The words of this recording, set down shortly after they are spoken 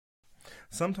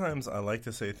Sometimes I like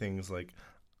to say things like,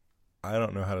 I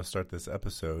don't know how to start this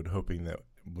episode, hoping that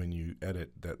when you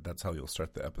edit, that's how you'll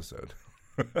start the episode.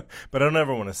 But I don't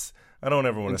ever want to. I don't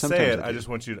ever want to say it. I just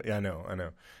want you to. Yeah, I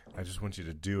know. I just want you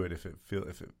to do it if it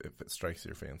strikes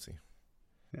your fancy.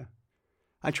 Yeah,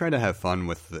 I try to have fun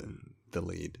with the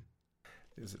lead.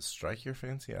 Is it strike your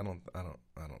fancy? I don't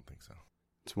think so.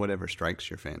 It's whatever strikes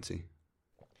your fancy.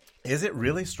 Is it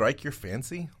really strike your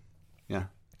fancy? Yeah.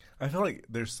 I feel like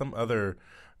there's some other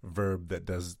verb that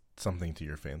does something to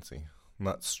your fancy,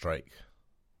 not strike.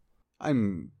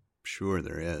 I'm sure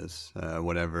there is.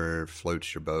 Whatever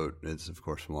floats your boat is, of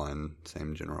course, one.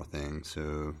 Same general thing.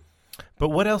 So, but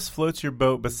what else floats your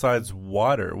boat besides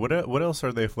water? What else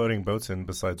are they floating boats in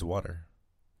besides water?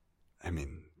 I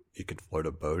mean, you could float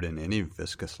a boat in any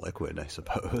viscous liquid, I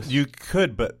suppose. You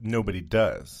could, but nobody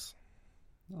does.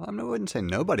 Well, I wouldn't say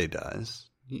nobody does.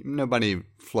 Nobody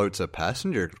floats a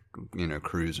passenger,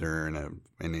 cruiser in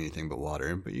anything but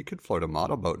water. But you could float a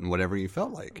model boat in whatever you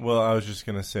felt like. Well, I was just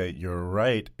going to say you're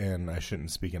right, and I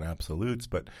shouldn't speak in absolutes,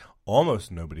 but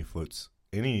almost nobody floats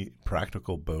any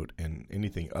practical boat in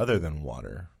anything other than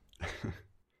water.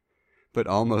 But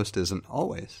almost isn't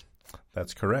always.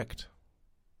 That's correct.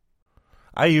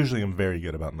 I usually am very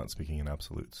good about not speaking in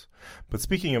absolutes. But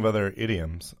speaking of other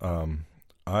idioms,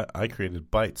 I created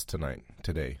bites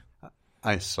today.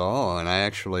 I saw, and I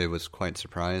actually was quite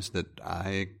surprised that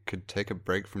I could take a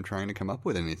break from trying to come up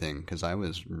with anything, because I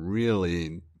was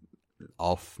really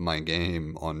off my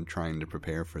game on trying to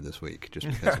prepare for this week just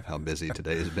because of how busy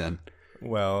today has been.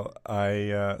 Well,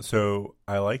 I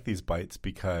like these bites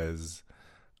because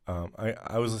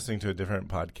I was listening to a different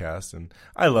podcast, and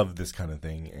I love this kind of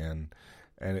thing, and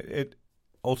it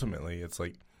ultimately it's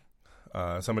like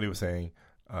somebody was saying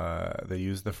they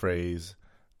use the phrase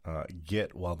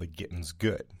get while the getting's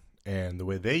good. And the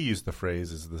way they use the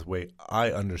phrase is the way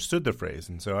I understood the phrase.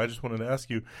 And so I just wanted to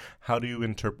ask you, how do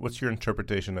you what's your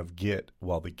interpretation of get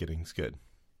while the getting's good?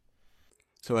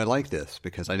 So I like this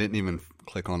because I didn't even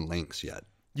click on links yet.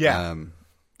 Yeah.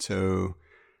 So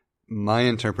my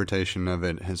interpretation of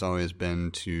it has always been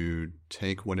to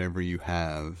take whatever you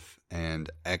have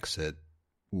and exit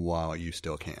while you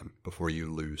still can before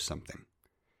you lose something.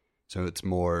 So it's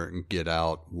more get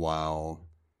out while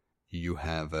you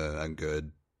have a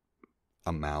good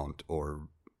amount or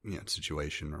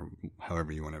situation, or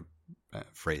however you want to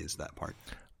phrase that part.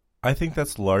 I think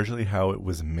that's largely how it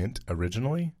was meant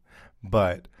originally,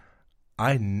 but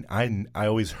I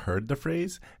always heard the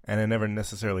phrase, and I never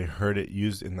necessarily heard it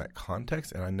used in that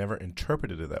context, and I never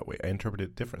interpreted it that way. I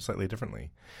interpreted it slightly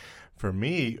differently. For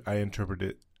me, I interpret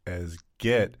it as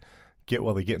get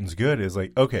while the getting's good is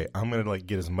like, okay, I'm going to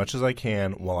get as much as I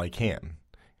can while I can.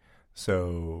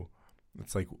 So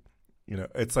it's like,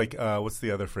 what's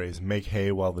the other phrase? Make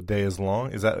hay while the day is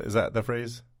long. Is that the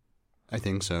phrase? I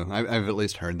think so. I've at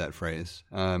least heard that phrase.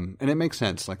 And it makes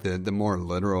sense. Like the more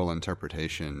literal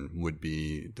interpretation would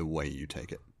be the way you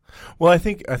take it. Well, I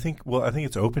think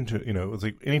it's open to, it's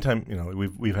like anytime,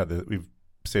 we've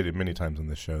stated many times on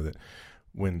this show that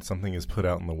when something is put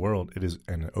out in the world, it is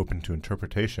open to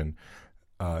interpretation.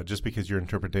 Just because your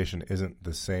interpretation isn't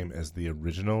the same as the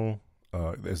original,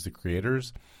 as the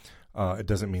creators, it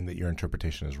doesn't mean that your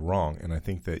interpretation is wrong. And I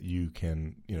think that you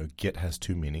can, get has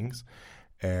two meanings,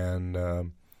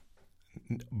 and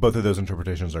both of those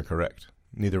interpretations are correct.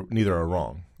 Neither are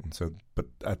wrong. And so, but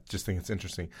I just think it's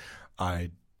interesting.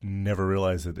 I never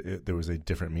realized that there was a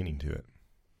different meaning to it.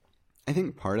 I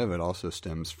think part of it also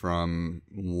stems from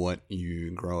what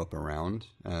you grow up around.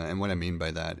 And what I mean by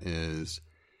that is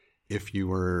if you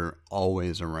were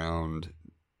always around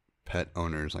pet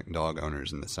owners, like dog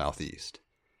owners in the Southeast,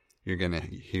 you're going to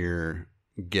hear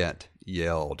get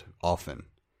yelled often.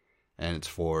 And it's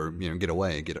for, get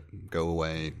away, go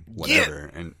away,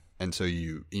 whatever. Get! And so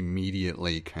you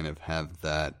immediately kind of have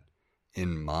that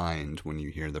in mind when you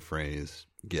hear the phrase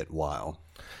get while.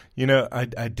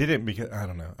 I didn't because I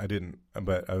don't know. I didn't,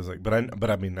 but I was like,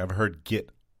 but I mean, I've heard get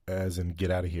as in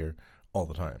get out of here all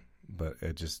the time, but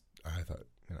I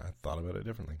thought about it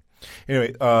differently.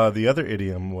 Anyway, the other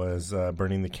idiom was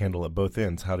burning the candle at both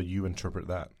ends. How do you interpret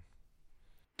that?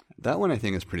 That one I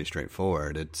think is pretty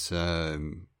straightforward. It's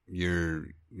you're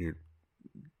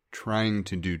trying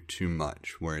to do too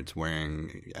much, where it's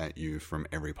wearing at you from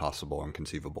every possible and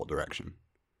conceivable direction.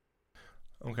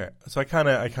 Okay, so I kind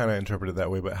of interpret it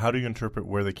that way, but how do you interpret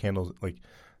where the candles,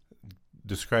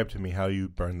 describe to me how you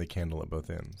burn the candle at both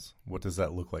ends? What does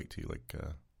that look like to you?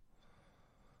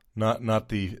 Not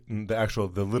the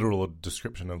literal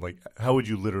description of how would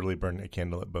you literally burn a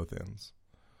candle at both ends?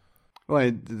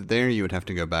 Well, there you would have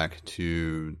to go back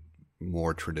to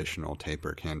more traditional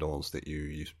taper candles that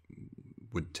you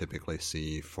would typically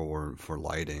see for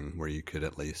lighting, where you could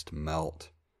at least melt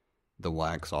the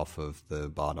wax off of the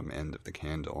bottom end of the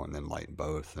candle and then light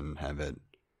both and have it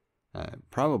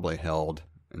probably held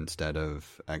instead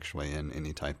of actually in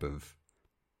any type of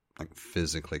like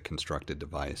physically constructed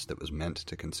device that was meant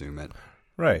to consume it.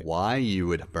 Right. Why you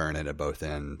would burn it at both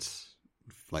ends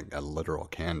like a literal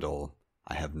candle,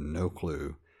 I have no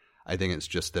clue. I think it's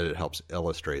just that it helps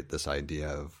illustrate this idea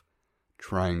of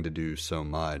trying to do so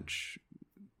much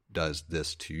does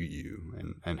this to you,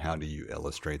 and how do you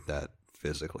illustrate that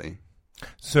physically?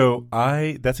 So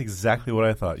that's exactly what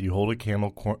I thought. You hold a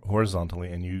candle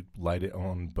horizontally and you light it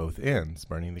on both ends,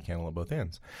 burning the candle at both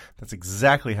ends. That's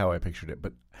exactly how I pictured it.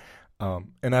 But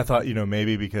and I thought,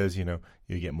 maybe because you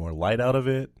get more light out of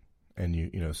it,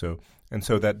 and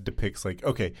so that depicts like,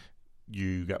 okay,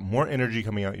 you got more energy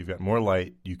coming out, you've got more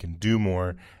light, you can do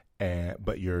more,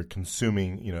 but you're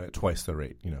consuming at twice the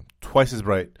rate, twice as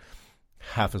bright,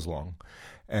 half as long.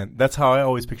 And that's how I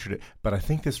always pictured it. But I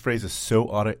think this phrase is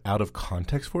so out of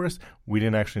context for us, we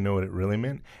didn't actually know what it really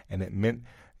meant. And it meant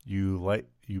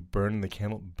burning the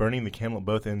candle at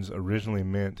both ends originally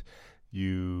meant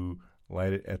you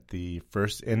light it at the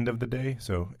first end of the day.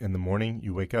 So in the morning,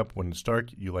 you wake up, when it's dark,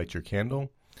 you light your candle.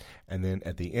 And then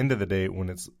at the end of the day, when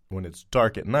it's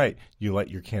dark at night, you light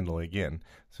your candle again.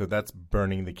 So that's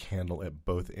burning the candle at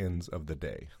both ends of the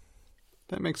day.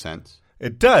 That makes sense.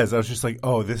 It does. I was just like,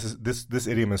 oh, this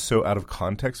idiom is so out of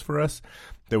context for us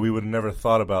that we would have never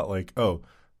thought about like,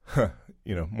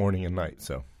 morning and night.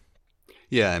 So,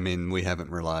 yeah, I mean, we haven't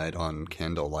relied on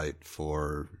candlelight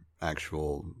for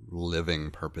actual living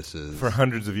purposes for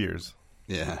hundreds of years.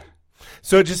 Yeah.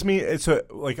 So it just means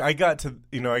like I got there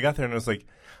and I was like,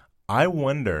 I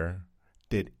wonder,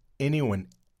 did anyone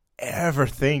ever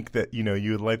think that you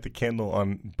would light the candle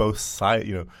on both sides,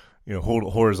 hold it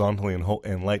horizontally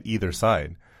and light either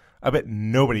side? I bet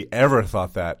nobody ever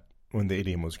thought that when the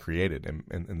idiom was created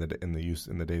in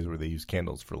the days where they used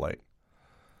candles for light.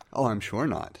 Oh, I'm sure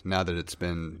not. Now that it's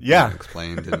been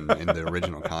explained in the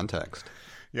original context.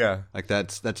 Yeah, like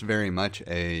that's very much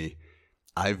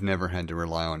I've never had to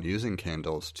rely on using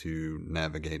candles to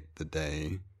navigate the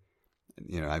day.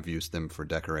 I've used them for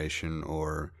decoration,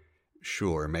 or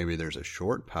sure, maybe there's a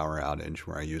short power outage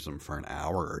where I use them for an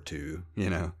hour or two,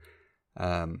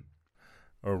 or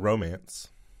romance.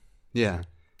 Yeah.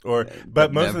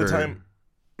 But most of the time,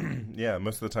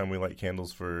 most of the time we light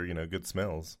candles for, good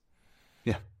smells.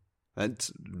 Yeah.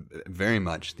 That's very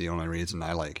much the only reason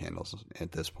I light candles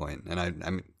at this point. And I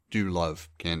do love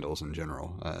candles in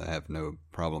general. I have no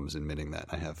problems admitting that.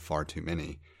 I have far too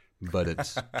many, but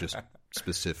it's just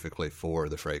specifically for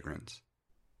the fragrance.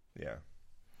 Yeah.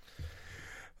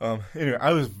 Anyway,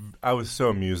 I was so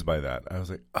amused by that. I was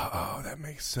like, oh, that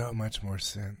makes so much more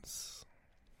sense.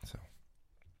 So,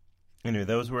 anyway,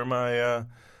 those were my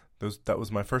that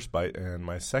was my first bite, and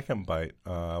my second bite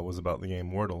was about the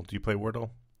game Wordle. Do you play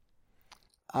Wordle?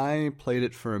 I played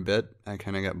it for a bit. I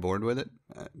kind of got bored with it,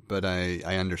 but I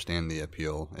understand the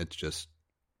appeal. It's just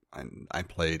I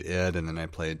played it, and then I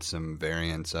played some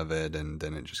variants of it, and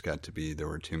then it just got to be there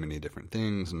were too many different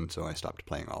things, and so I stopped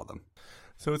playing all of them.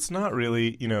 So it's not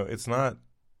really, it's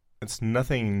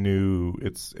nothing new.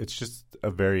 It's just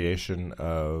a variation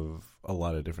of a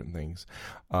lot of different things.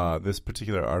 This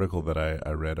particular article that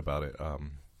I read about it,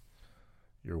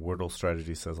 your Wordle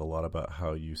strategy says a lot about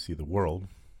how you see the world.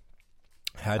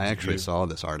 I actually saw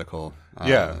this article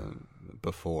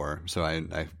before, so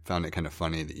I found it kind of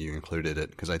funny that you included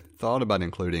it, because I thought about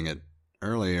including it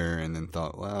earlier and then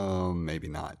thought, well, maybe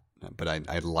not. But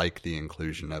I like the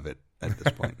inclusion of it at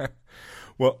this point.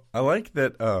 Well, I like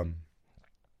that.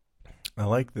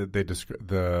 They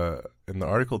describe in the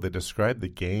article they described the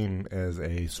game as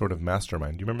a sort of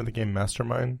mastermind. Do you remember the game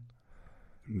Mastermind?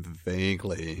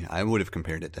 Vaguely, I would have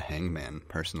compared it to Hangman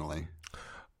personally.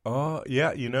 Oh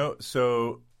yeah,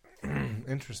 so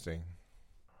interesting.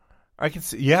 I can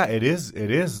see. Yeah, it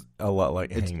is a lot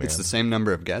like Hangman. It's the same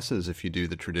number of guesses if you do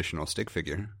the traditional stick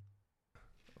figure,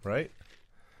 right?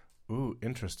 Ooh,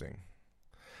 interesting.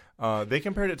 They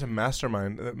compared it to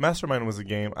Mastermind. Mastermind was a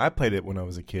game I played it when I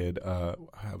was a kid. I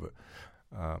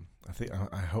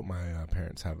hope my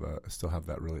parents still have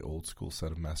that really old school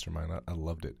set of Mastermind. I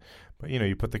loved it, but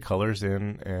you put the colors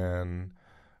in, and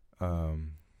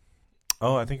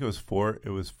I think it was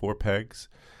four pegs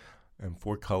and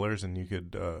four colors, and you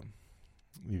could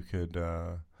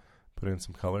put in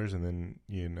some colors, and then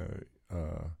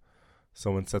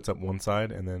someone sets up one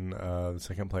side, and then the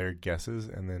second player guesses,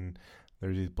 and then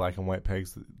there's these black and white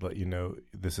pegs that let you know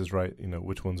this is right,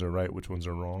 which ones are right, which ones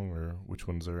are wrong, or which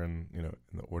ones are in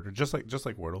the order. Just like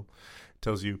Wordle, it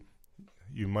tells you,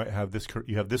 you might have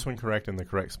you have this one correct in the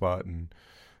correct spot, and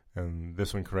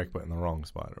this one correct but in the wrong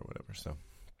spot or whatever. So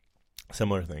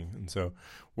similar thing. And so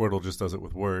Wordle just does it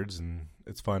with words, and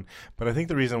it's fun. But I think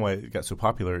the reason why it got so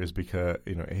popular is because,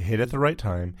 it hit at the right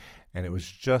time, and it was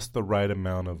just the right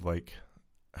amount of like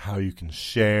how you can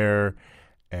share.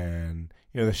 And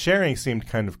the sharing seemed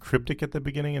kind of cryptic at the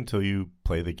beginning until you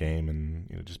play the game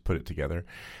and just put it together.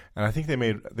 And I think they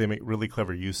make really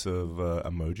clever use of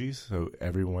emojis, so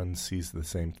everyone sees the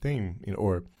same thing.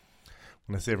 Or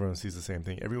when I say everyone sees the same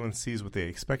thing, everyone sees what they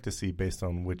expect to see based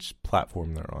on which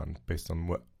platform they're on, based on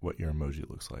what your emoji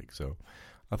looks like. So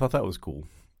I thought that was cool,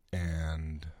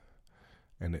 and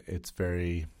it's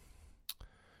very,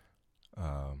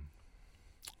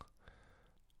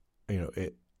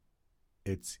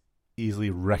 it's easily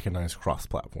recognized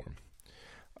cross-platform.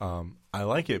 I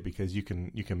like it because you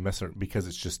can mess around, because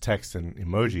it's just text and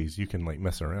emojis. You can like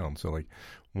mess around. So like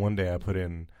one day I put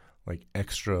in like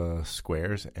extra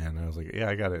squares, and I was like, yeah,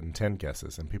 I got it in 10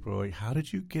 guesses. And people were like, how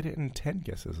did you get it in 10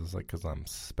 guesses? I was like, because I'm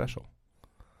special.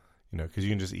 Because you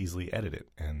can just easily edit it,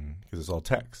 and because it's all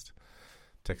text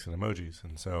and emojis.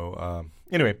 And so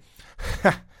anyway,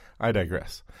 I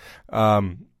digress.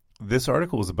 This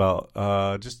article was about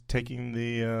just taking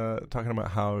talking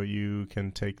about how you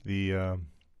can take the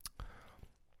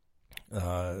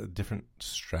different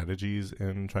strategies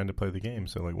in trying to play the game.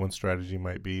 So like one strategy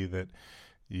might be that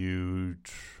you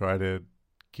try to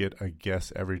get a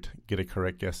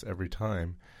correct guess every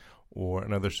time, or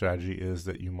another strategy is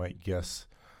that you might guess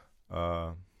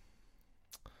the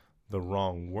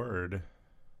wrong word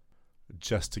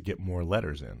just to get more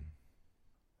letters in.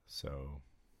 So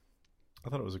I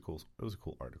thought it was a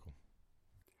cool article.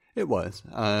 It was.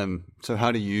 So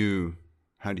how do you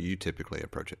typically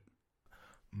approach it?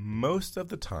 Most of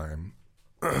the time,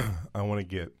 I want to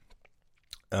get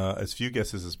as few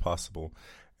guesses as possible,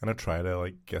 and I try to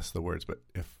like guess the words. But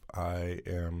if I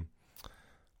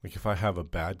have a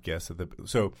bad guess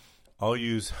I'll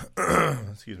use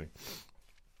excuse me.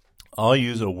 I'll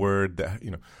use a word that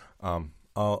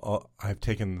I've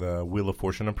taken the Wheel of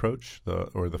Fortune approach,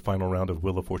 the final round of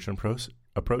Wheel of Fortune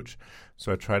approach.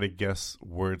 So I try to guess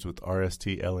words with R, S,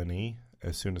 T, L, and E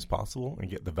as soon as possible, and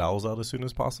get the vowels out as soon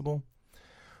as possible.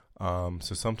 So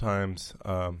sometimes,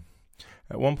 at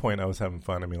one point I was having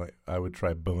fun. I mean, like I would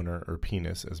try boner or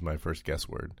penis as my first guess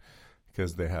word,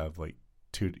 because they have like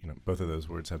two, both of those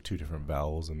words have two different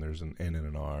vowels, and there's an N and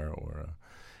an R, or a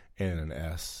N and an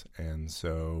S. And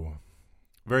so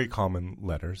very common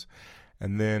letters.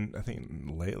 And then I think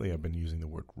lately I've been using the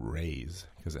word raise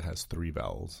because it has three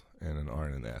vowels and an R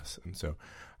and an S. And so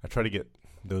I try to get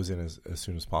those in as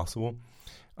soon as possible.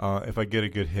 If I get a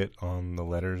good hit on the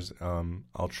letters,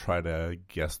 I'll try to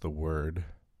guess the word.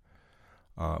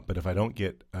 But if I don't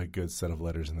get a good set of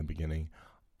letters in the beginning,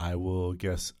 I will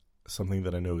guess something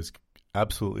that I know is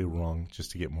absolutely wrong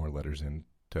just to get more letters in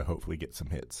to hopefully get some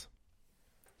hits.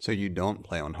 So you don't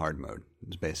play on hard mode,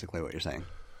 is basically what you're saying.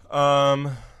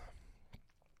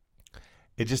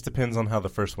 It just depends on how the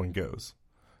first one goes,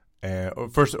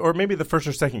 or maybe the first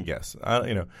or second guess.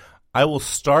 I will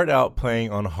start out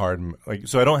playing on hard,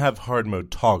 so I don't have hard mode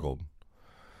toggled,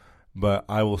 but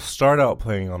I will start out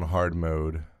playing on hard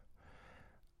mode,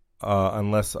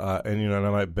 unless and I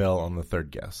might bail on the third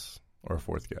guess or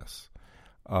fourth guess,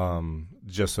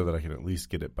 just so that I can at least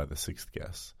get it by the sixth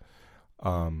guess.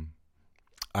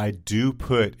 I do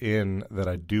put in that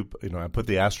I put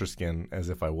the asterisk in as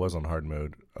if I was on hard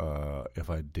mode if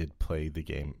I did play the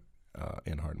game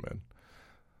in hard mode,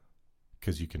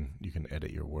 because you can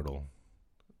edit your Wordle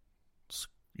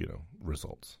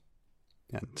results.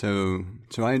 Yeah. So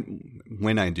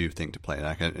when I do think to play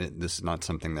it, this is not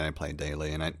something that I play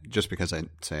daily, and just because I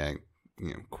say I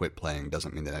quit playing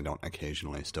doesn't mean that I don't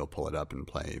occasionally still pull it up and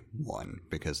play one,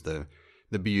 because the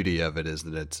beauty of it is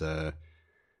that it's a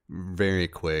very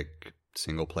quick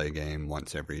single play game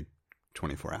once every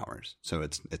 24 hours. So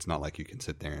it's not like you can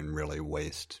sit there and really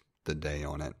waste the day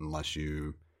on it unless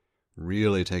you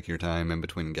really take your time in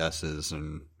between guesses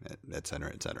and et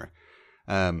cetera, et cetera.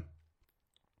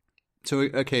 So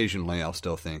occasionally I'll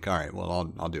still think, all right,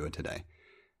 well, I'll do it today.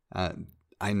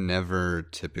 I never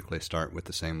typically start with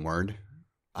the same word.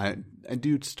 I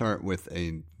do start with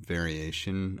a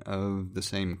variation of the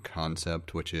same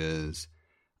concept, which is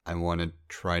I want to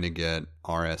try to get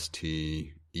R, S,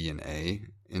 T, E, and A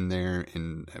in there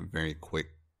in a very quick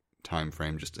time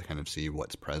frame just to kind of see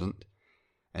what's present.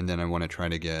 And then I want to try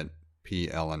to get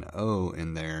P, L, and O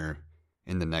in there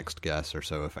in the next guess or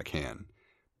so if I can.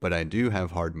 But I do have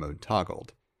hard mode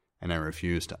toggled, and I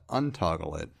refuse to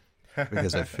untoggle it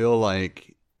because I feel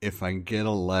like if I get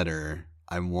a letter,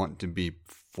 I want to be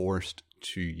forced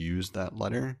to use that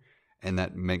letter, and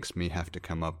that makes me have to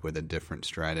come up with a different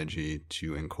strategy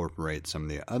to incorporate some of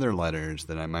the other letters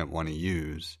that I might want to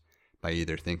use by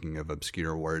either thinking of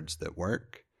obscure words that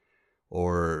work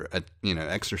or,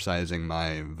 exercising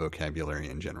my vocabulary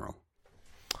in general.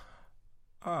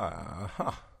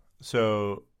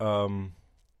 So,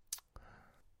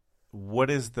 what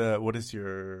are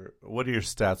your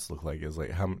stats look like? Is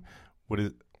like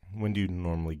when do you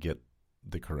normally get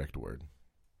the correct word?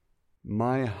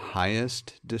 My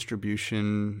highest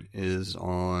distribution is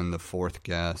on the fourth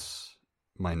guess.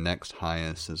 My next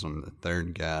highest is on the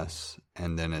third guess.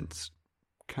 And then it's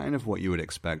kind of what you would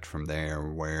expect from there,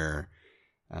 where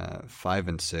 5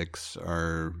 and 6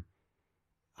 are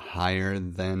higher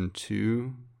than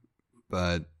 2.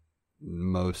 But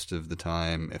most of the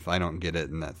time, if I don't get it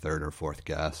in that third or fourth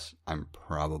guess, I'm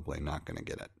probably not going to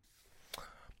get it.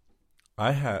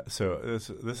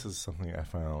 This is something I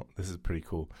found. This is pretty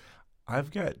cool.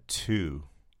 I've got 2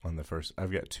 on the first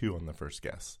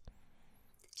guess.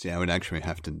 See, I would actually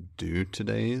have to do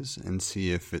today's and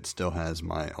see if it still has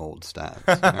my old stats.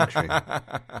 Actually,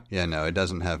 yeah, no, it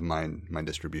doesn't have my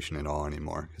distribution at all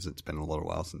anymore because it's been a little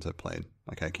while since I played.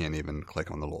 Like, I can't even click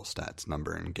on the little stats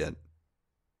number and get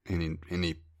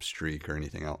any streak or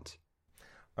anything else.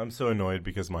 I'm so annoyed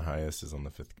because my highest is on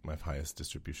the 5th. My highest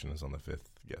distribution is on the 5th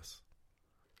guess,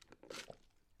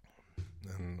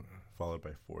 and followed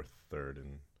by 4th, 3rd,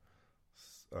 and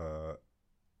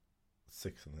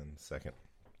 6th, and then 2nd.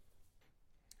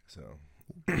 So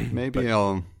maybe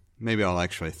I'll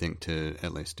actually think to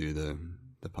at least do the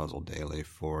puzzle daily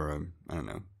for I don't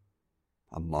know,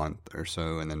 a month or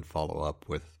so, and then follow up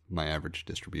with my average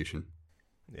distribution.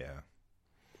 Yeah.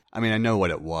 I mean, I know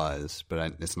what it was,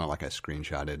 but it's not like I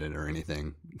screenshotted it or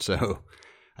anything, so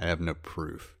I have no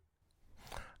proof.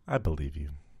 I believe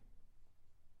you.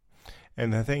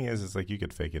 And the thing is, it's like you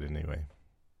could fake it anyway.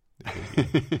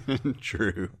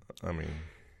 True. I mean,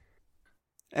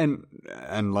 and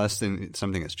unless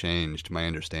something has changed, my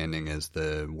understanding is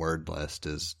the word list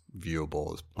is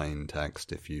viewable as plain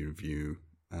text if you view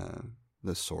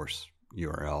the source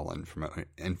URL and from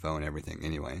info and everything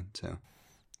anyway. So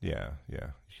yeah, you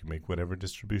can make whatever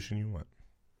distribution you want.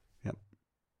 Yep.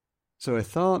 So I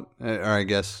thought, or I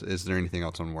guess, is there anything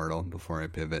else on Wordle before I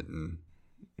pivot and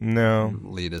no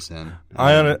lead us in?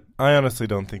 I honestly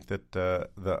don't think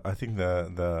that I think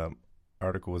the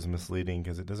article was misleading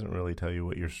because it doesn't really tell you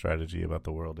what your strategy about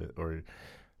the world is, or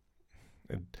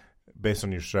based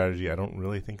on your strategy, I don't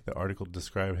really think the article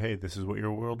described, hey, this is what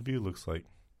your worldview looks like.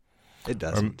 It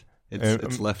doesn't.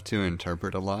 It's left to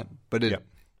interpret a lot, but it. Yeah.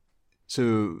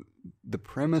 So the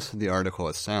premise of the article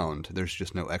is sound. There's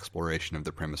just no exploration of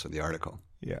the premise of the article.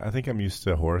 Yeah, I think I'm used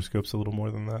to horoscopes a little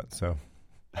more than that, so.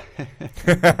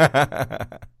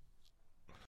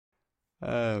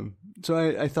 So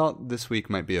I thought this week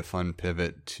might be a fun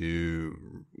pivot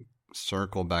to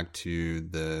circle back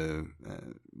to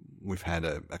we've had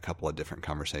a couple of different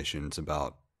conversations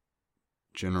about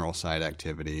general side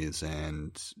activities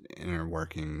and inner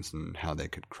workings and how they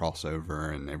could cross over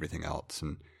and everything else.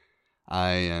 And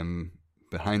I am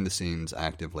behind the scenes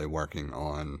actively working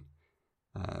on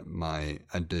my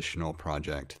additional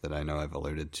project that I know I've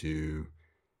alluded to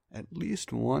at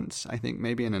least once, I think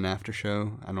maybe in an after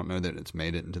show. I don't know that it's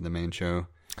made it into the main show.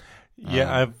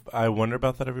 Yeah, I wonder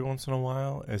about that every once in a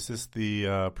while. Is this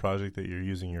the project that you're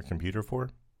using your computer for?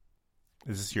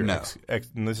 Is this your no.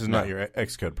 This is not your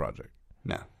Xcode project?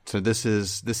 No. So this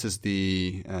is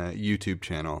the YouTube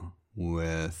channel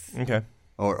with okay.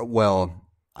 Or well,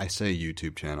 I say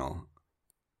YouTube channel.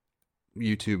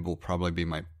 YouTube will probably be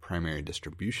my primary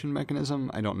distribution mechanism.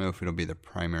 I don't know if it'll be the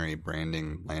primary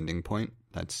branding landing point.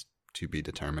 That's to be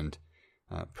determined.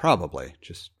 Probably,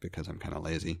 just because I'm kind of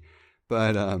lazy.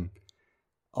 But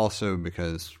also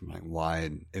because, like, why,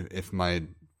 if my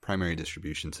primary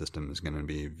distribution system is going to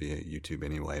be via YouTube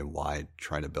anyway, why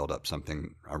try to build up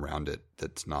something around it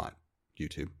that's not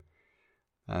YouTube?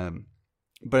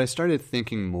 But I started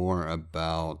thinking more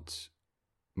about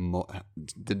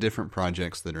the different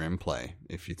projects that are in play.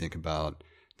 If you think about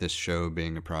this show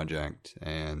being a project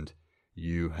and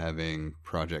you having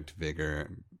Project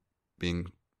Vigor being,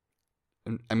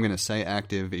 I'm going to say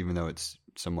active, even though it's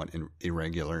somewhat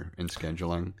irregular in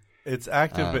scheduling. It's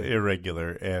active but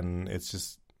irregular, and it's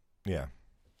just, yeah.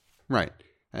 Right.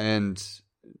 And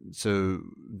so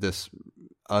this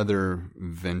other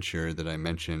venture that I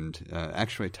mentioned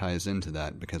actually ties into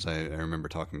that, because I remember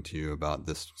talking to you about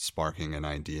this sparking an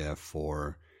idea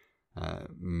for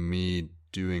me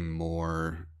doing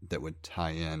more that would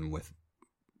tie in with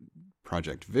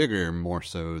Project Vigor more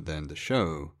so than the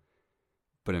show,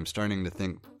 but I'm starting to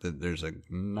think that there's a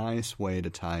nice way to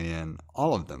tie in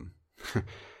all of them.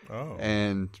 Oh.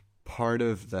 And part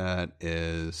of that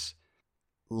is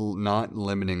not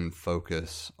limiting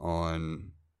focus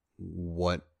on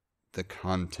what the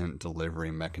content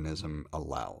delivery mechanism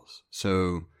allows.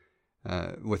 So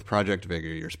with Project Vigor,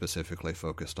 you're specifically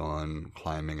focused on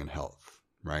climbing and health,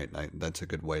 right? That's a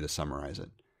good way to summarize it.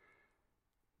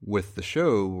 With the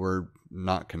show, we're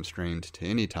not constrained to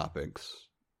any topics,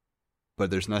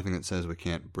 but there's nothing that says we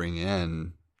can't bring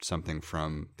in something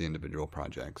from the individual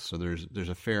projects. So there's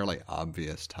a fairly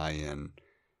obvious tie-in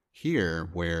here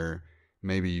where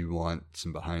maybe you want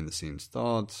some behind-the-scenes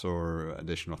thoughts or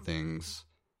additional things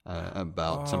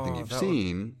about something you've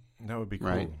seen. That would be cool.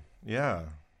 Right? Yeah.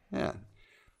 Yeah.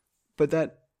 But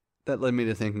that led me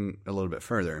to thinking a little bit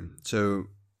further. So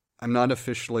I'm not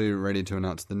officially ready to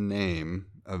announce the name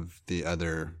of the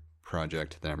other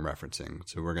project that I'm referencing.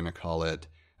 So we're going to call it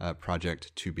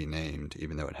Project To Be Named,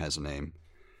 even though it has a name.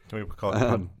 Can we call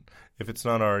it, if it's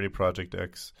not already Project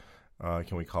X,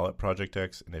 can we call it Project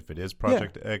X? And if it is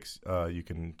Project X, you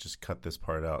can just cut this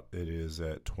part out. It is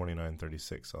at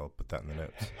 2936. I'll put that in the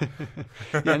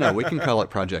notes. Yeah, no, we can call it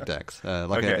Project X.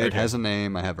 It has a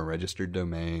name. I have a registered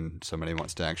domain. Somebody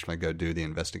wants to actually go do the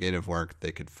investigative work,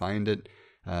 they could find it.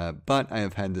 But I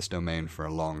have had this domain for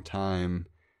a long time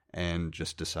and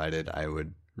just decided I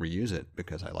would reuse it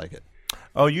because I like it.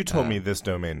 Oh, you told me this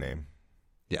domain name.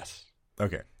 Yes.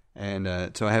 Okay. And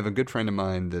so I have a good friend of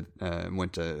mine that I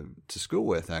went to school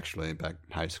with, actually, back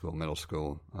high school, middle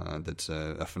school, that's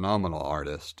a phenomenal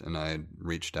artist. And I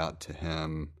reached out to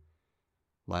him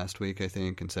last week, I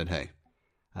think, and said, hey,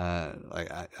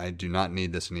 I do not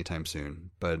need this anytime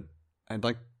soon, but I'd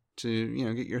like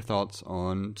to get your thoughts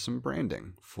on some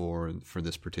branding for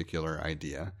this particular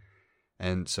idea.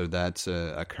 And so that's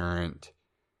a current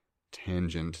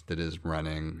tangent that is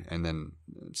running. And then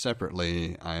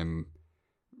separately, I'm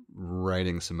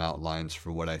writing some outlines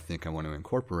for what I think I want to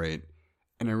incorporate.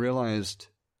 And I realized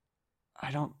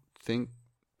I don't think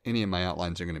any of my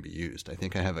outlines are going to be used. I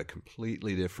think I have a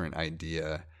completely different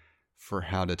idea for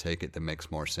how to take it that makes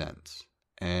more sense.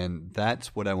 And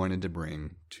that's what I wanted to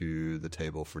bring to the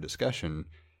table for discussion,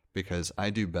 because I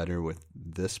do better with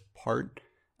this part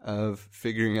of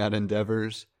figuring out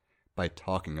endeavors by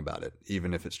talking about it,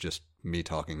 even if it's just me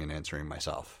talking and answering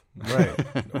myself.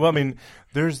 Right. Well, I mean,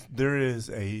 there is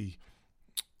a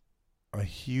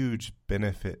huge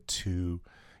benefit to,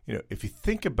 if you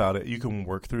think about it, you can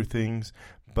work through things,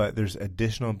 but there's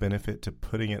additional benefit to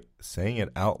saying it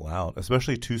out loud,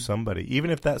 especially to somebody,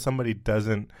 even if that somebody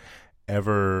doesn't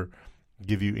ever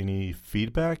give you any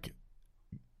feedback.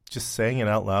 Just saying it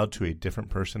out loud to a different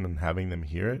person and having them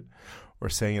hear it, or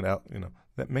saying it out,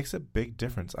 that makes a big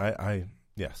difference.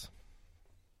 Yes,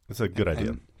 it's a good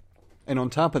idea. And on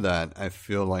top of that, I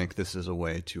feel like this is a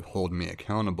way to hold me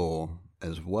accountable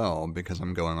as well, because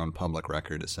I'm going on public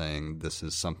record as saying this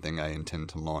is something I intend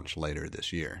to launch later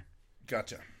this year.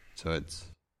 Gotcha. So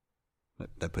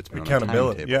that puts me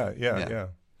accountability. On a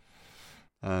timetable.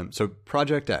 Yeah. So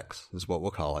Project X is what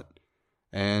we'll call it.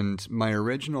 And my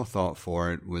original thought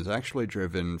for it was actually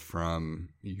driven from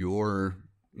your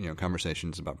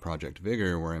conversations about Project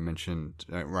Vigor, where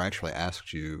I actually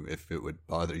asked you if it would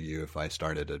bother you if I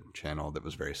started a channel that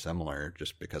was very similar,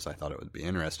 just because I thought it would be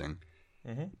interesting.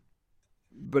 Mm-hmm.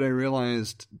 But I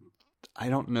realized I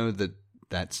don't know that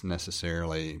that's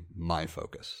necessarily my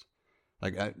focus.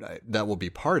 Like that will be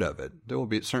part of it. There will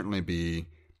certainly be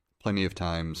plenty of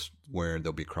times where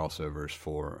there'll be crossovers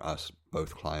for us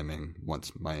both climbing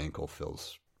once my ankle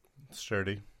feels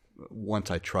sturdy. Once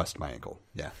I trust my ankle,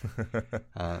 yeah.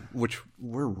 Which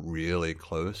we're really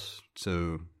close,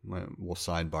 so we'll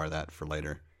sidebar that for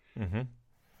later.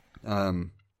 Mm-hmm.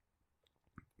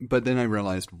 But then I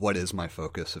realized, what is my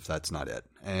focus if that's not it?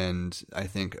 And I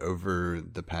think over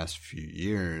the past few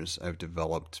years, I've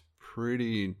developed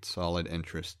pretty solid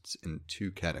interests in two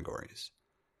categories.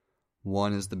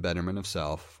 One is the betterment of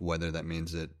self, whether that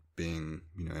means it being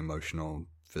emotional,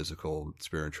 physical,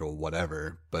 spiritual,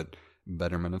 whatever, but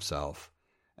betterment of self.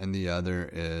 And the other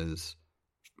is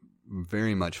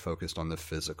very much focused on the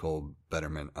physical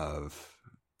betterment of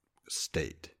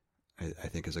state, I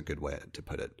think is a good way to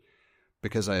put it.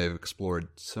 Because I have explored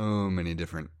so many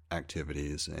different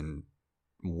activities and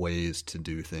ways to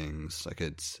do things. Like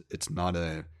it's not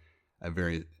a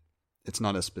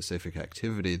specific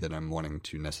activity that I'm wanting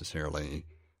to necessarily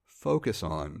focus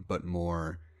on, but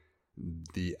more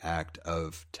the act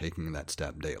of taking that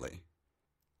step daily.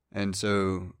 And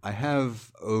so I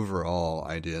have overall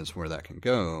ideas where that can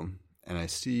go, and I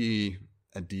see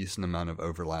a decent amount of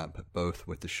overlap both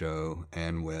with the show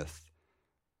and with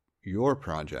your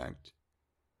project.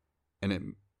 And it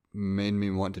made me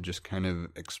want to just kind of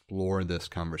explore this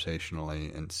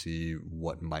conversationally and see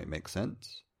what might make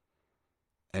sense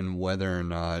and whether or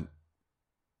not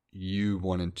you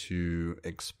wanted to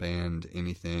expand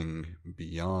anything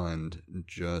beyond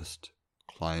just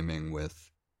climbing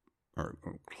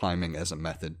as a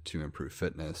method to improve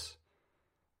fitness,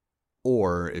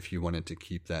 or if you wanted to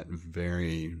keep that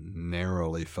very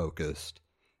narrowly focused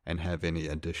and have any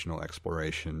additional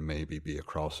exploration maybe be a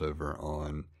crossover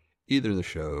on either the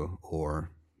show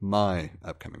or my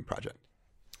upcoming project.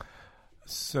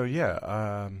 So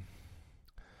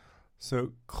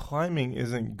so climbing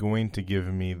isn't going to give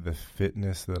me the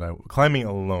fitness that climbing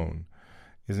alone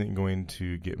isn't going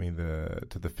to get me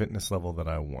to the fitness level that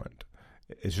I want.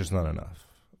 It's just not enough.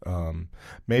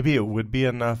 Maybe it would be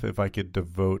enough if I could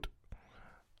devote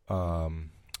a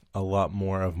lot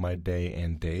more of my day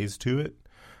and days to it,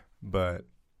 but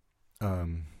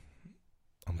I'm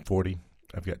 40.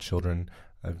 I've got children.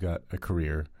 I've got a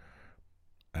career.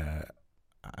 I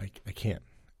can't.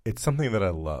 It's something that I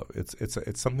love.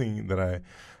 It's something that I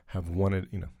have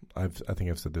wanted. I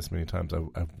think I've said this many times.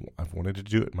 I've wanted to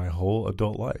do it my whole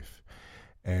adult life,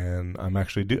 and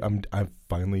I've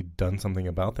finally done something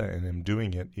about that, and I'm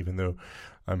doing it. Even though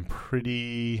I'm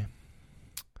pretty,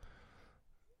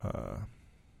 I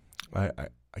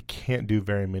can't do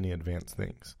very many advanced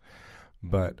things,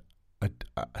 but I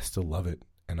still love it,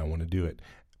 and I want to do it.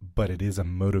 But it is a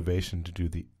motivation to do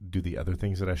the other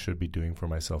things that I should be doing for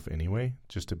myself anyway,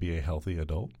 just to be a healthy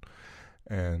adult.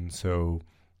 And so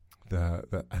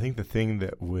I think the thing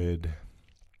that would,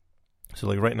 so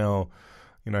like right now,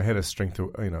 I hit a strength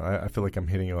to, I feel like I'm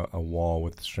hitting a wall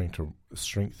with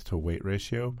strength to weight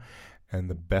ratio.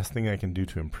 And the best thing I can do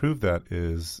to improve that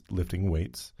is lifting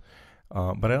weights.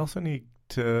 But I also need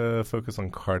to focus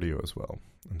on cardio as well.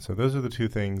 And so those are the two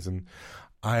things. And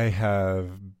I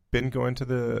have been going to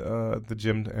the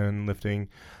gym and lifting.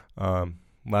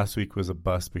 Last week was a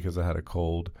bust because I had a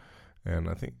cold, and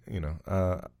I think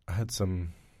I had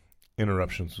some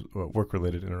interruptions,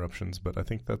 work-related interruptions. But I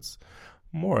think that's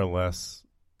more or less,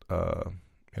 I'll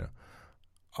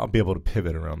be able to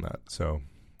pivot around that. So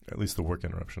at least the work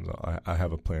interruptions, I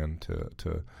have a plan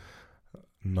to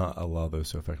not allow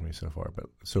those to affect me so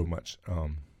much.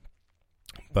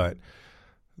 But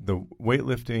the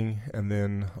weightlifting, and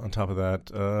then on top of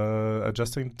that,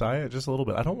 adjusting diet just a little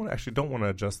bit. I don't want to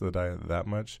adjust the diet that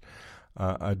much.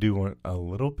 I do want a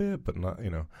little bit, but not,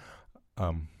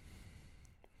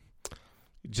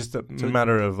 just a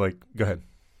matter of like, go ahead.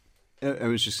 I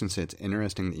was just going to say, it's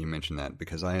interesting that you mentioned that,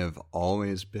 because I have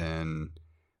always been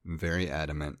very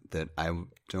adamant that I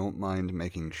don't mind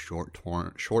making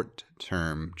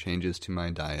short-term changes to my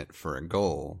diet for a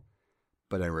goal,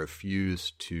 but I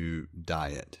refuse to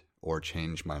diet or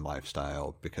change my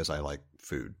lifestyle because I like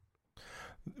food.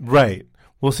 Right.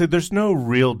 Well, see, there's no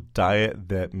real diet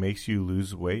that makes you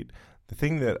lose weight. The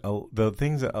thing that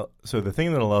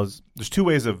allows, there's two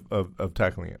ways of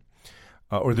tackling it.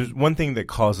 Or there's one thing that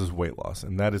causes weight loss,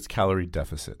 and that is calorie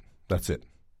deficit. That's it.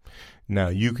 Now,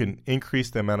 you can increase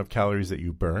the amount of calories that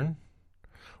you burn,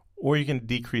 or you can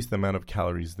decrease the amount of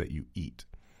calories that you eat.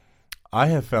 I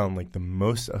have found like the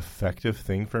most effective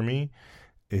thing for me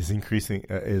is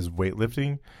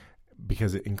weightlifting,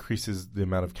 because it increases the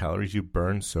amount of calories you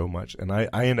burn so much, and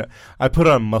I put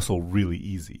on muscle really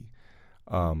easy.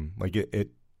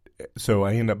 So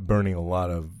I end up burning a lot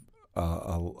of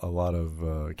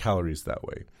calories that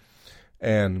way,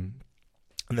 and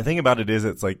the thing about it is,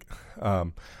 it's like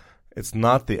it's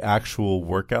not the actual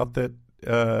workout that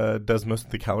does most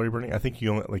of the calorie burning. I think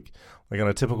you only like on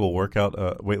a typical workout,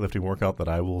 weightlifting workout that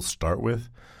I will start with,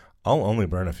 I'll only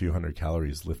burn a few hundred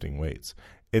calories lifting weights.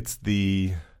 It's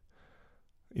the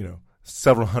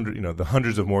several hundred, the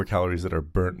hundreds of more calories that are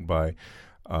burnt by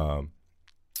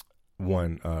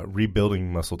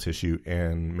rebuilding muscle tissue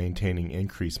and maintaining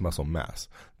increased muscle mass.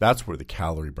 That's where the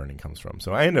calorie burning comes from.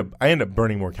 So I end up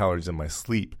burning more calories in my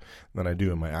sleep than I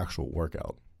do in my actual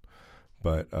workout.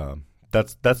 But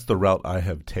that's the route I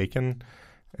have taken,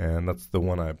 and that's the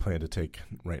one I plan to take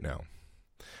right now.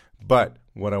 But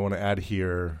what I want to add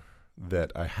here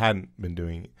that I hadn't been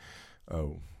doing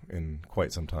in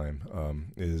quite some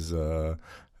time is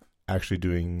actually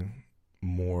doing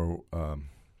more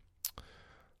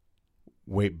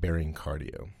weight-bearing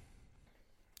cardio,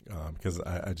 because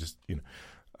I just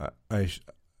at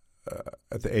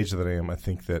the age that I am, I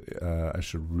think that I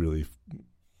should really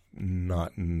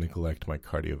not neglect my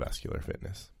cardiovascular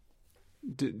fitness.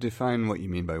 Define what you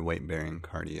mean by weight-bearing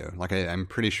cardio. Like I'm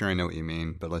pretty sure I know what you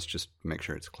mean, but let's just make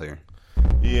sure it's clear.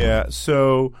 Yeah.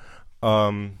 So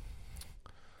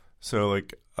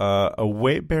like a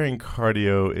weight bearing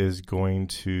cardio is going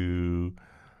to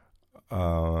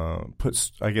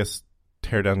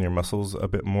tear down your muscles a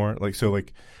bit more. Like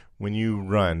when you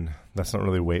run, that's not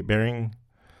really weight bearing.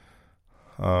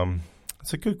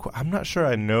 It's a good. I'm not sure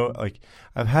I know. Like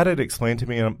I've had it explained to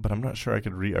me, but I'm not sure I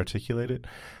could re-articulate it.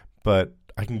 But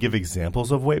I can give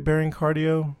examples of weight bearing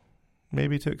cardio,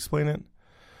 maybe to explain it.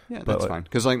 Yeah, that's fine.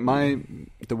 Because like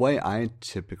the way I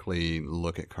typically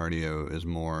look at cardio is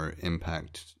more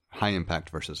high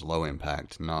impact versus low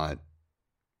impact, not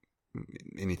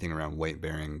anything around weight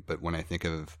bearing. But when I think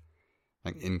of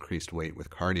like increased weight with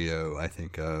cardio, I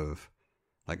think of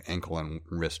like ankle and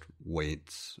wrist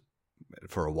weights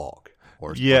for a walk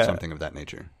or something of that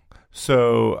nature.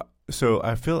 So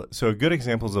I feel good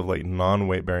examples of like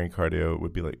non-weight bearing cardio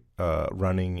would be like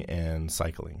running and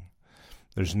cycling.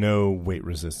 There's no weight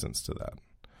resistance to that.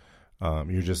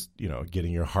 You're just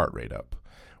getting your heart rate up.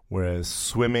 Whereas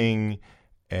swimming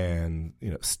and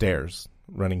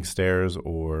running stairs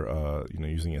or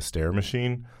using a stair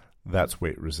machine, that's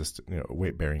weight resistant,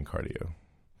 weight bearing cardio,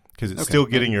 because it's still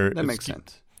getting that makes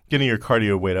sense. Getting your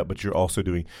cardio weight up, but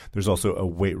there's also a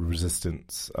weight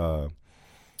resistance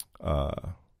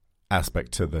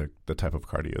aspect to the type of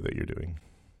cardio that you're doing.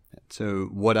 So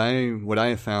what I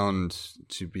have found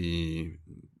to be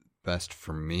best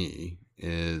for me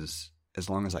is as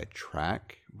long as I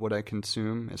track what I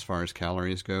consume as far as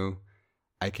calories go,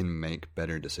 I can make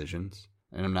better decisions.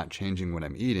 And I'm not changing what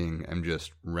I'm eating. I'm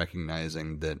just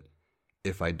recognizing that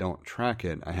if I don't track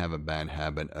it, I have a bad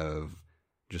habit of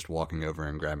just walking over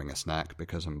and grabbing a snack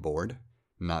because I'm bored,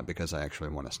 not because I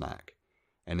actually want a snack.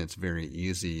 And it's very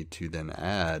easy to then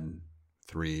add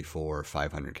 300, 400,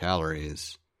 500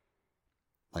 calories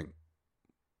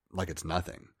like it's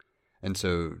nothing. And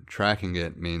so tracking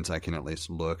it means I can at least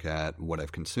look at what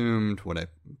I've consumed, what I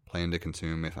plan to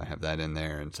consume if I have that in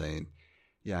there, and say,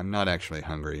 yeah, I'm not actually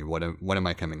hungry. What am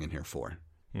I coming in here for?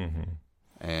 Mm-hmm.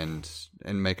 And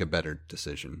make a better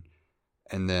decision.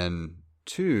 And then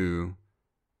 2,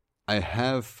 I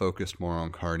have focused more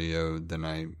on cardio than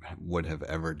I would have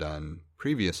ever done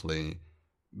previously,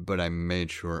 but I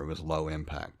made sure it was low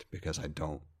impact because I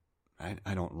don't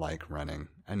like running.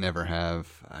 I never have.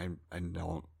 I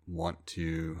don't want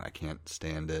to. I can't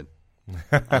stand it.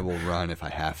 I will run if I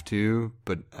have to,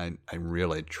 but I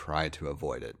really try to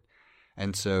avoid it.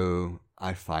 And so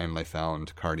I finally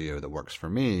found cardio that works for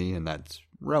me, and that's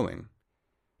rowing.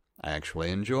 I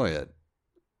actually enjoy it.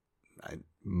 I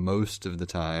most of the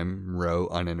time row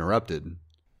uninterrupted.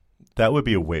 That would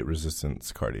be a weight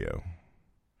resistance cardio.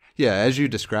 Yeah, as you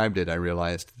described it, I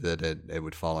realized that it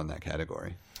would fall in that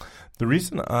category. The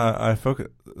reason I focus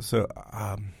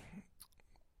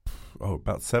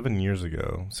about 7 years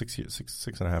ago, six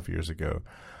and a half years ago,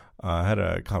 I had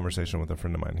a conversation with a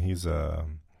friend of mine. He's a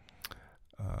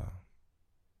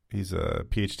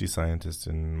PhD scientist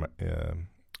in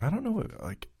I don't know what,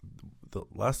 like the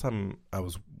last time I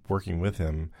was working with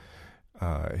him,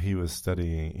 he was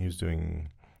doing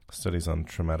studies on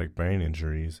traumatic brain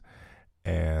injuries,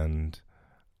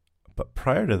 but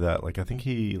prior to that, like I think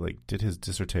he did his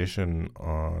dissertation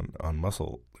on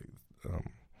muscle,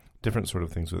 different sort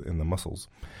of things in the muscles,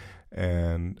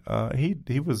 and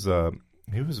he's a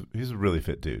really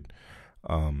fit dude.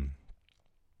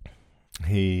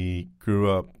 He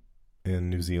grew up in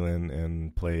New Zealand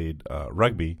and played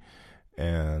rugby,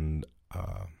 and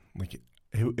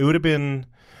it would have been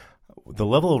the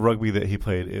level of rugby that he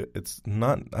played. It's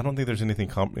not. I don't think there's anything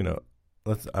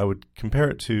I would compare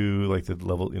it to like the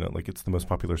level, like it's the most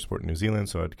popular sport in New Zealand,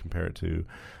 so I'd compare it to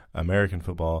American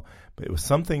football. But it was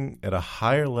something at a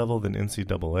higher level than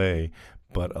NCAA,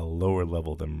 but a lower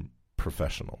level than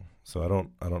professional. So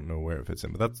I don't know where it fits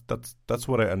in, but that's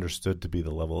what I understood to be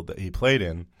the level that he played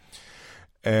in.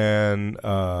 And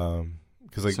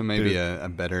because so maybe a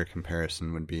better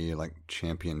comparison would be like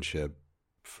championship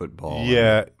football,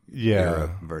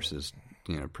 era versus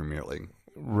Premier League.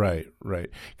 Right.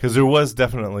 Because there was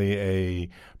definitely a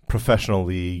professional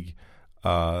league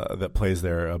that plays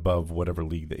there above whatever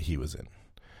league that he was in,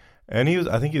 and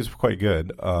I think he was quite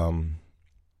good.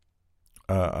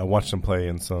 I watched him play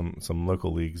in some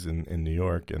local leagues in New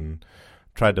York and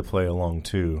tried to play along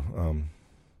too.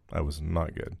 I was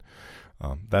not good.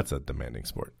 That's a demanding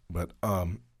sport, but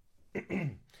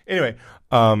anyway,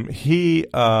 he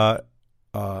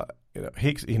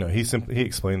he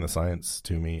explained the science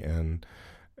to me and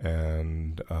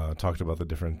talked about the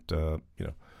different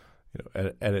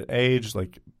at an age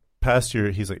like past your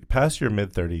mid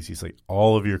 30s, he's like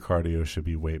all of your cardio should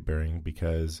be weight bearing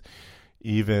because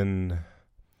your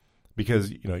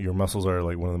muscles are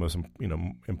like one of the most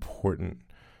important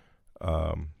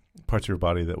parts of your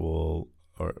body that will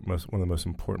or one of the most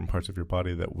important parts of your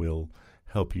body that will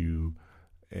help you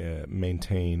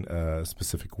maintain a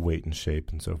specific weight and shape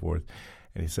and so forth.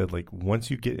 And he said, like, once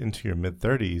you get into your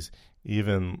mid-30s,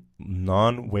 even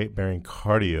non-weight bearing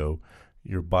cardio,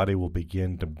 your body will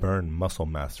begin to burn muscle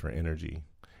mass for energy,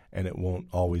 and it won't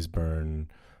always burn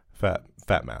fat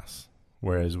mass.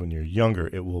 Whereas when you're younger,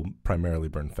 it will primarily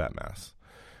burn fat mass.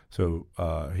 So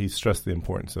he stressed the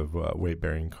importance of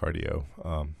weight-bearing cardio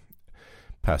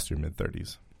past your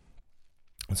mid-30s.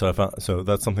 And so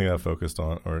that's something I focused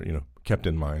on, or kept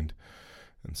in mind,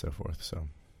 and so forth. So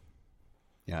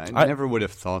yeah, I never would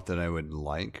have thought that I would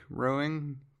like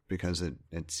rowing, because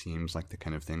it seems like the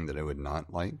kind of thing that I would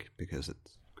not like because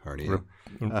it's cardio.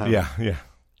 Yeah.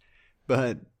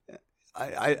 But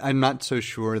I'm not so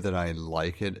sure that I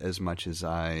like it as much as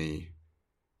I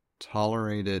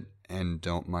tolerate it and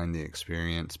don't mind the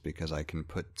experience, because I can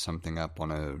put something up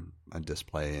on a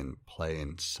display and play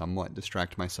and somewhat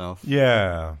distract myself.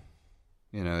 Yeah.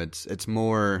 It's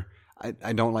more,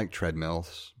 I don't like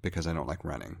treadmills because I don't like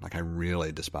running. Like, I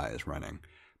really despise running.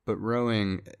 But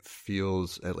rowing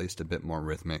feels at least a bit more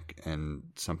rhythmic and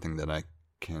something that I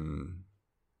can,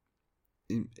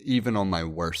 even on my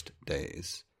worst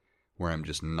days where I'm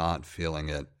just not feeling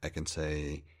it, I can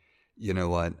say, you know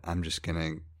what, I'm just going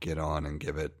to get on and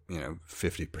give it,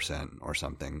 50% or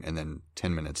something. And then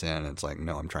 10 minutes in, it's like,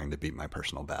 no, I'm trying to beat my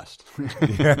personal best.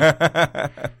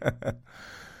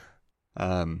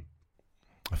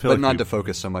 But not to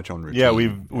focus so much on routine. Yeah,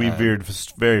 we veered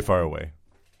very far away.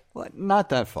 Well, not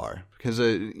that far, because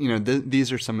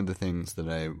these are some of the things that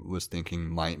I was thinking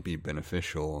might be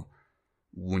beneficial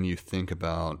when you think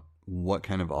about what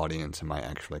kind of audience am I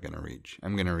actually going to reach.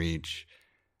 I'm going to reach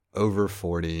over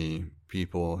 40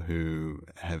 people who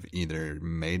have either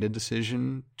made a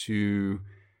decision to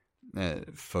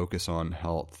focus on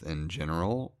health in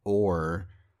general, or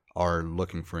are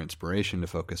looking for inspiration to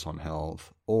focus on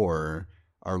health, or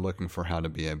are looking for how to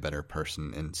be a better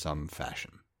person in some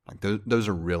fashion. Like those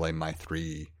are really my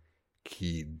three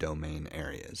key domain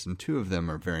areas, and two of them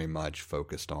are very much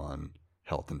focused on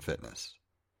health and fitness.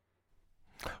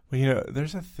 Well,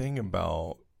 there's a thing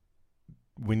about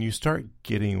when you start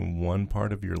getting one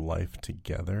part of your life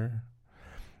together,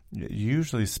 it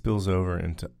usually spills over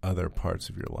into other parts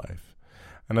of your life.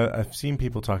 And I've seen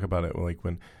people talk about it, like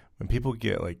when people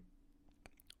get like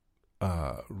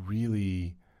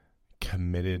really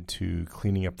committed to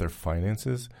cleaning up their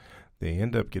finances, they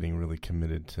end up getting really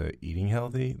committed to eating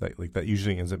healthy. Like that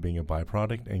usually ends up being a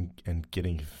byproduct, and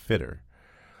getting fitter.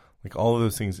 Like all of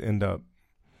those things end up,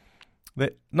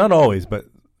 that not always, but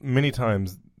many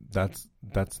times that's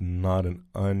not an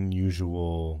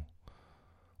unusual,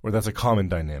 or that's a common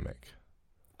dynamic.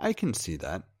 I can see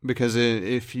that, because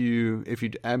if you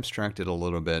abstract it a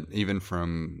little bit, even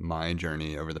from my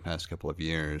journey over the past couple of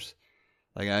years,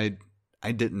 like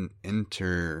I didn't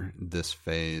enter this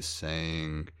phase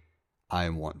saying I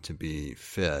want to be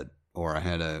fit, or I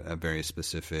had a very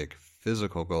specific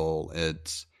physical goal.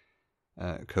 It's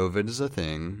COVID is a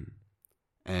thing,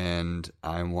 and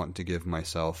I want to give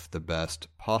myself the best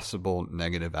possible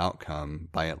negative outcome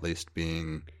by at least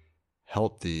being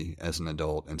healthy as an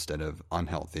adult instead of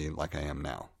unhealthy like I am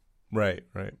now. Right.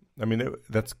 I mean,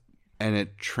 and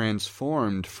it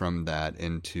transformed from that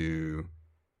into,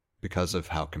 because of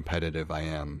how competitive I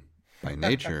am by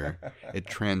nature, it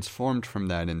transformed from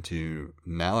that into,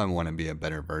 now I want to be a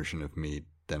better version of me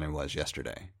than I was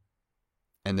yesterday.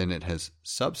 And then it has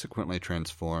subsequently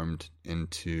transformed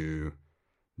into,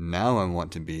 now I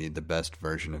want to be the best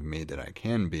version of me that I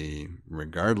can be,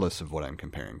 regardless of what I'm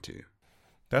comparing to.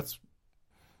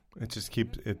 It just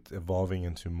keeps it evolving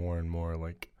into more and more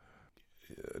like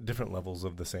different levels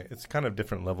of the same. It's kind of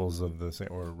different levels of the same,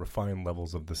 or refined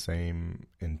levels of the same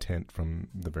intent from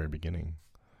the very beginning.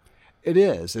 It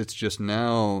is. It's just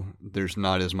now there's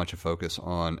not as much a focus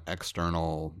on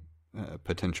external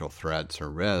potential threats or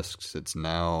risks. It's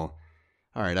now,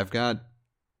 all right, I've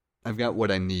got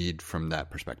what I need from that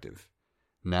perspective.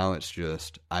 Now it's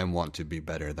just, I want to be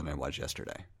better than I was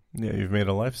yesterday. Yeah, you've made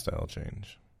a lifestyle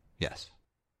change. Yes.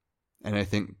 And I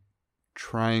think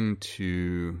trying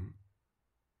to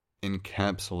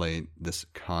encapsulate this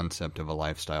concept of a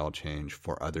lifestyle change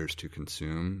for others to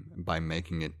consume by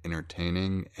making it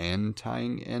entertaining and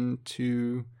tying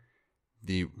into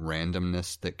the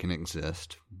randomness that can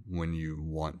exist when you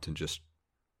want to just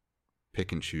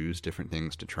pick and choose different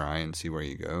things to try and see where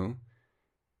you go.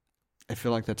 I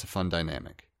feel like that's a fun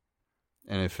dynamic.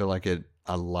 And I feel like it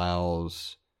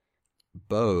allows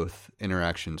both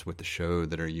interactions with the show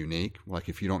that are unique. Like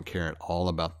if you don't care at all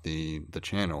about the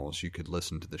channels, you could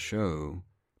listen to the show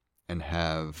and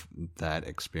have that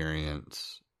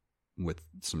experience with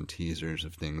some teasers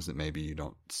of things that maybe you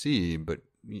don't see, but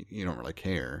you don't really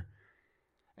care.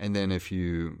 And then if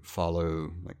you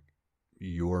follow like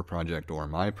your project or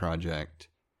my project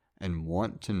and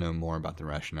want to know more about the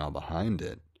rationale behind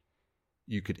it,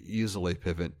 you could easily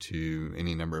pivot to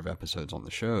any number of episodes on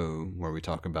the show where we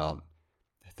talk about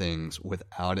things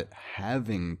without it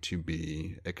having to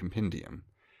be a compendium.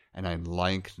 And I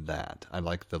like that. I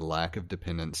like the lack of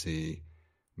dependency,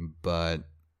 but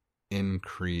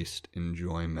increased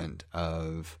enjoyment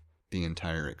of the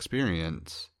entire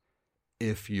experience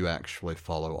if you actually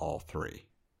follow all three.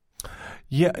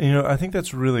 Yeah, I think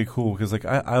that's really cool because like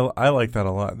I like that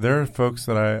a lot. There are folks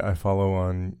that I follow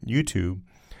on YouTube,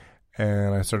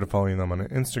 and I started following them on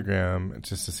Instagram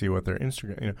just to see what their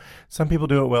Instagram. Some people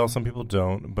do it well, some people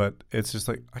don't, but it's just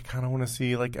like I kind of want to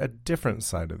see like a different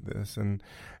side of this, and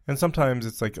sometimes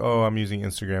it's like, oh, I'm using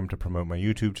Instagram to promote my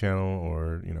YouTube channel,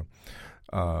 or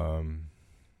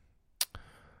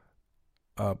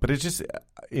but it's just,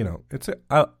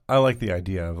 I like the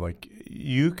idea of like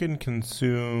you can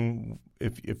consume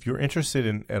if you're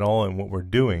interested at all in what we're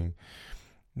doing.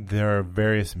 There are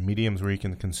various mediums where you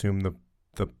can consume the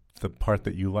part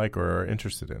that you like or are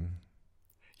interested in.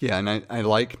 Yeah, and I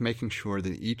like making sure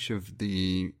that each of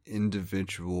the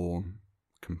individual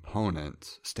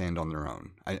components stand on their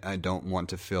own. I don't want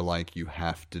to feel like you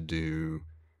have to do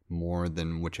more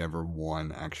than whichever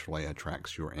one actually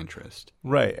attracts your interest.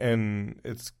 Right, and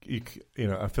it's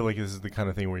I feel like this is the kind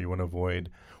of thing where you want to avoid.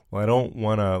 Well, I don't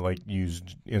want to like use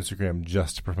Instagram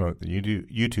just to promote the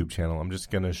YouTube channel. I'm just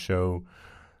going to show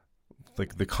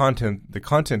like the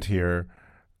content here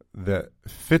that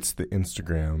fits the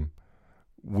Instagram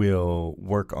will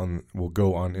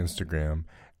go on Instagram.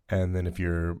 And then if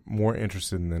you're more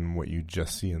interested in what you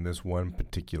just see in this one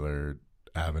particular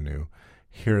avenue,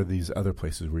 here are these other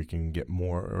places where you can get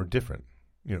more or different,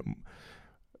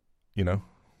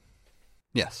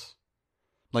 Yes.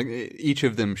 Like each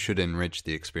of them should enrich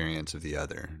the experience of the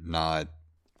other, not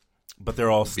but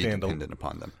they're all be dependent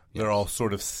upon them. Yes. They're all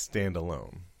sort of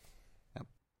standalone. Yep.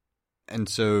 And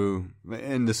so,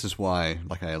 and this is why,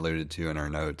 like I alluded to in our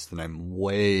notes, that I'm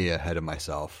way ahead of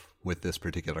myself with this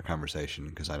particular conversation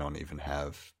because I don't even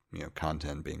have,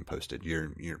 content being posted.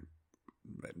 You're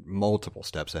multiple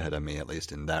steps ahead of me, at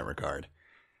least in that regard.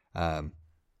 I'm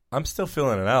still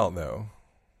filling it out though.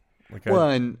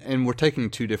 And we're taking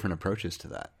two different approaches to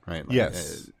that, right? Like,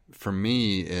 yes. For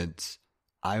me, it's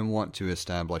I want to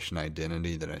establish an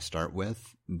identity that I start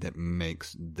with that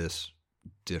makes this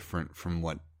different from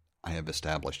what I have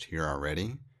established here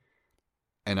already.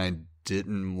 And I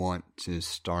didn't want to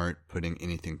start putting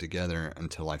anything together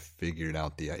until I figured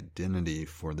out the identity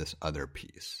for this other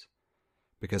piece,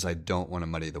 because I don't want to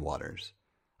muddy the waters.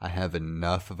 I have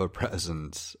enough of a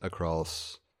presence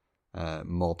across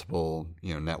multiple,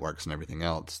 networks and everything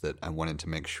else that I wanted to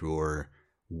make sure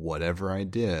whatever I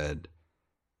did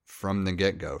from the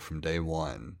get-go, from day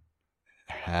one,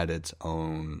 had its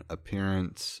own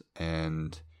appearance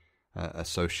and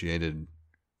associated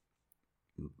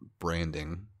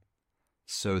branding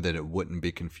so that it wouldn't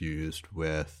be confused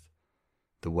with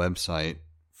the website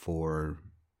for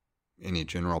any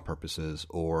general purposes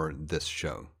or this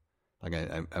show. Like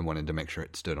I wanted to make sure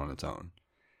it stood on its own.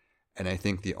 And I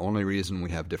think the only reason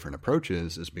we have different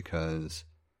approaches is because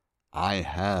I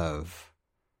have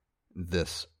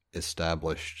this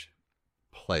established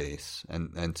place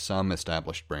and some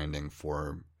established branding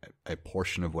for a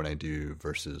portion of what I do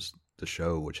versus the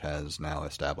show, which has now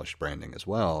established branding as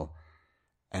well.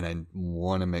 And I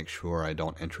want to make sure I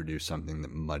don't introduce something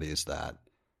that muddies that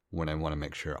when I want to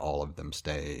make sure all of them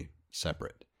stay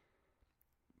separate,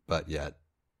 but yet,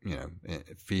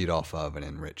 feed off of and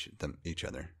enrich each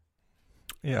other.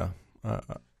 Yeah,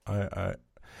 I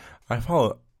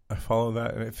follow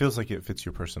that, and it feels like it fits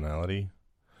your personality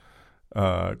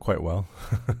quite well.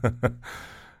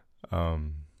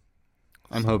 I'm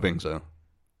hoping so.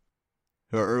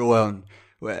 Well,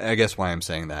 I guess why I'm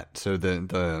saying that. So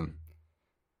the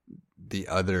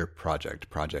other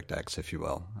Project X, if you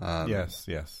will. Yes.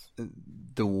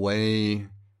 The way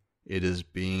it is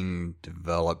being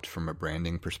developed from a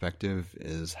branding perspective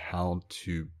is how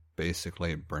to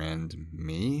basically brand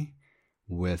me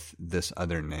with this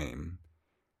other name,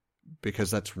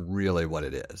 because that's really what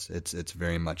it is. It's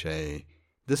very much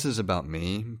this is about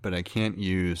me, but I can't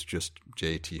use just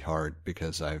JT Hart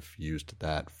because I've used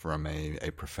that from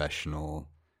a professional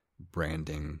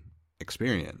branding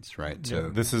experience, right? Yeah, so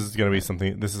this is going to be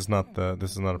something. This is not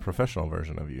a professional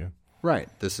version of you, right?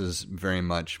 This is very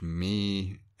much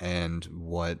me and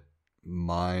what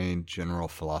my general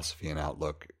philosophy and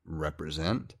outlook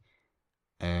represent.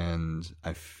 And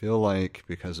I feel like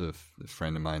because of the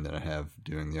friend of mine that I have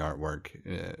doing the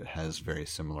artwork, has very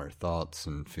similar thoughts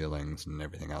and feelings and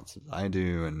everything else that I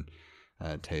do, and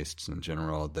tastes in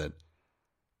general, that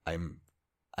I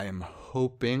am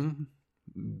hoping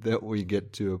that we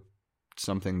get to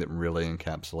something that really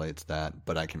encapsulates that,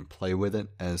 but I can play with it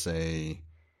as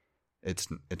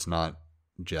it's not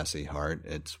Jesse Hart,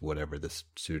 it's whatever this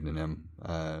pseudonym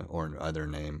or other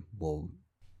name will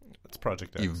It's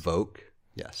Project X. evoke.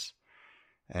 Yes.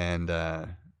 And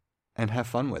have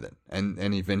fun with it. And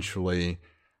eventually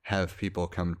have people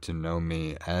come to know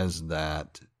me as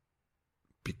that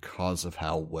because of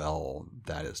how well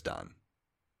that is done.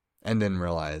 And then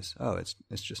realize, oh, it's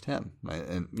just him.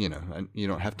 And you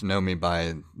don't have to know me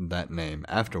by that name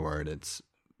afterward.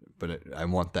 I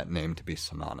want that name to be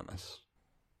synonymous.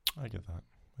 I get that.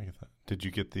 Did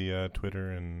you get the Twitter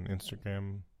and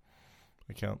Instagram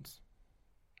accounts?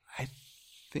 I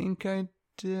think I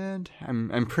did.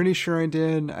 I'm pretty sure I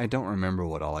did. I don't remember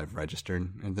what all I've registered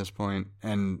at this point,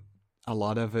 and a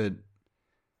lot of it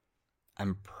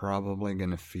I'm probably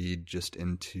going to feed just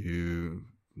into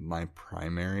my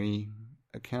primary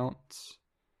accounts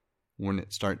when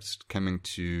it starts coming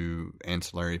to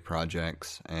ancillary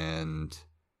projects. And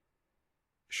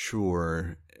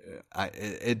sure,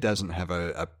 it doesn't have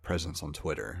a presence on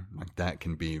Twitter. Like, that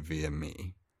can be via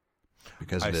me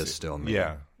because it is still me.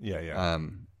 Yeah.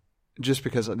 Just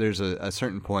because there's a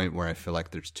certain point where I feel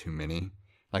like there's too many.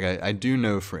 Like, I do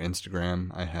know for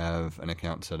Instagram, I have an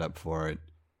account set up for it.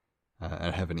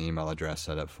 I have an email address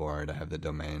set up for it. I have the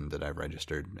domain that I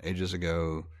registered ages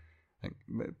ago. Like,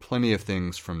 plenty of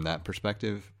things from that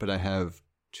perspective. But I have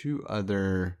two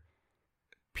other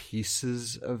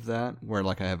pieces of that where,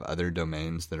 like, I have other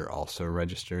domains that are also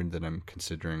registered that I'm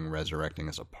considering resurrecting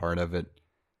as a part of it.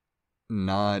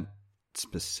 Not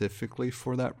specifically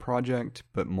for that project,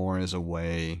 but more as a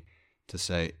way to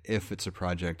say, if it's a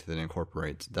project that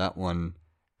incorporates that one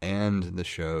and the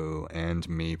show and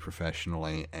me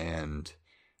professionally and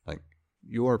like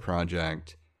your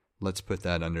project, let's put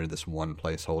that under this one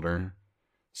placeholder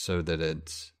so that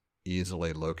it's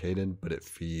easily located, but it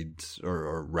feeds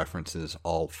or references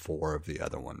all four of the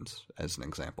other ones as an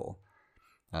example.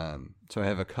 So I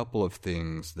have a couple of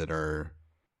things that are,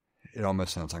 it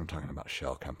almost sounds like I'm talking about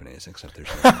shell companies, except there's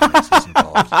no companies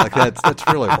involved. Like, that's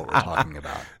really what we're talking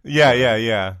about.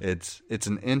 Yeah. It's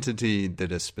an entity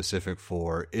that is specific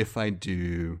for, if I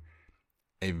do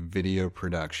a video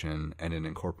production and it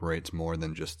incorporates more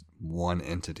than just one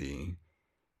entity,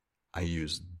 I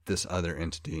use this other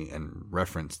entity and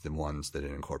reference the ones that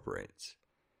it incorporates.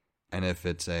 And if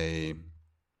it's a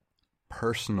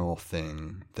personal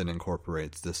thing that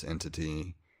incorporates this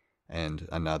entity and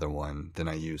another one, then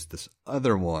I use this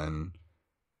other one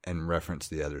and reference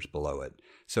the others below it.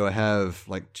 So I have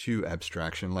like two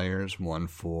abstraction layers, one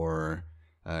for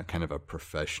kind of a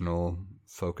professional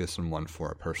focus and one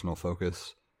for a personal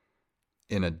focus,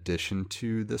 in addition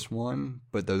to this one,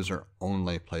 but those are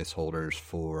only placeholders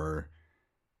for,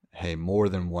 hey, more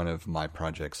than one of my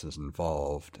projects is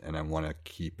involved, and I want to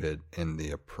keep it in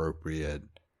the appropriate,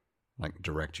 like,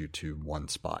 direct you to one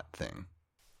spot thing.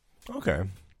 Okay.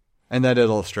 And that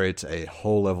illustrates a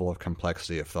whole level of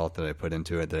complexity of thought that I put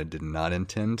into it that I did not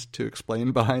intend to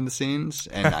explain behind the scenes,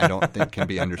 and I don't think can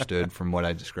be understood from what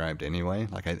I described anyway.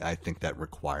 Like, I think that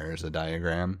requires a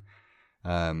diagram.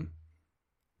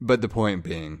 But the point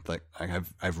being, like,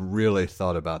 I've really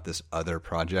thought about this other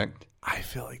project. I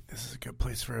feel like this is a good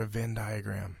place for a Venn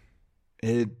diagram.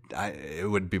 It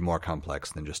would be more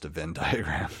complex than just a Venn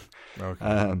diagram. Okay.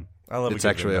 I love it's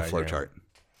actually a flow chart.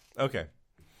 Okay.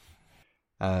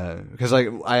 Because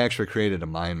I actually created a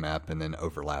mind map and then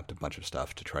overlapped a bunch of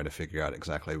stuff to try to figure out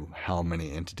exactly how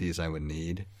many entities I would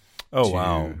need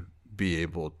to be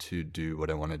able to do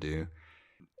what I want to do.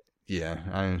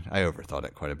 Yeah, I overthought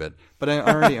it quite a bit. But I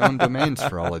already own domains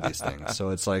for all of these things. So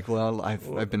it's like, well,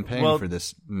 I've been paying for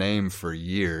this name for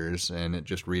years, and it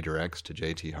just redirects to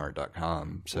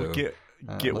jthart.com. So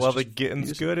the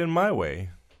getting's good in my way.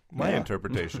 My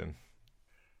interpretation.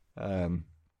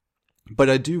 But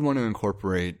I do want to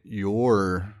incorporate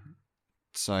your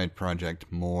side project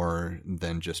more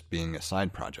than just being a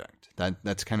side project.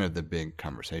 That's kind of the big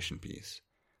conversation piece.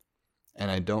 And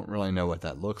I don't really know what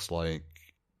that looks like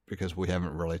because we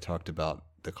haven't really talked about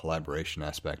the collaboration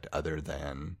aspect other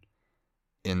than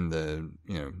in the,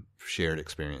 shared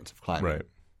experience of climbing. Right.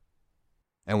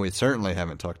 And we certainly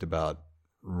haven't talked about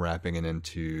wrapping it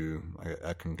into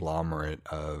a conglomerate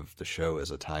of the show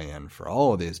as a tie-in for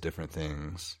all of these different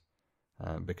things.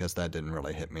 Because that didn't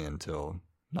really hit me until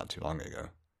not too long ago.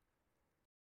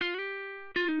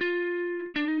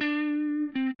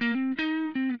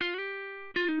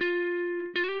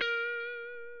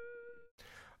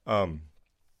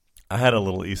 I had a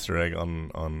little Easter egg on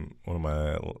one of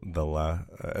my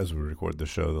as we record the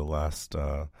show, the last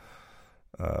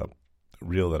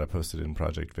reel that I posted in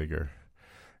Project Vigor.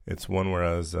 It's one where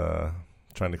I was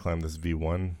trying to climb this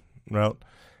V1 route,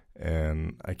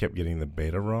 and I kept getting the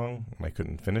beta wrong, and I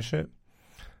couldn't finish it.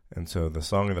 And so the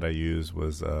song that I used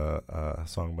was a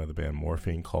song by the band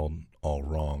Morphine called All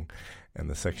Wrong. And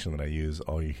the section that I use,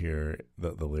 all you hear,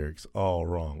 the lyrics, all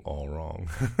wrong, all wrong.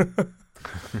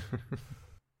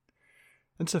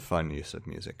 It's a fun use of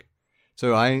music.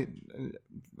 So I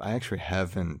actually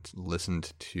haven't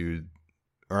listened to,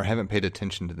 or haven't paid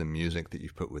attention to the music that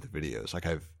you've put with videos. Like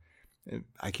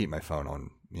I keep my phone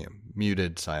on,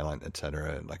 muted, silent,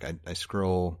 etc. Like I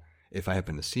scroll. If I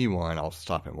happen to see one, I'll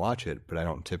stop and watch it, but I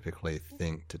don't typically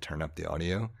think to turn up the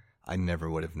audio. I never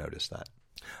would have noticed that.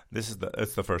 It's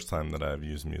the first time that I've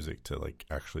used music to like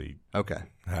actually okay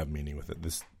have meaning with it.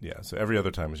 So every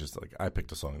other time it's just like I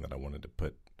picked a song that I wanted to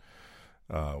put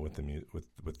with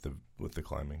the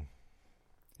climbing.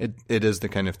 It is the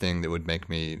kind of thing that would make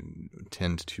me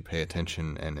tend to pay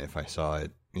attention, and if I saw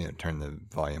it, turn the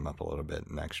volume up a little bit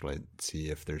and actually see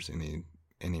if there's any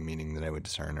meaning that I would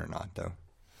discern or not, though.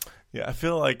 Yeah, I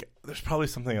feel like there's probably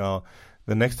something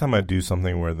the next time I do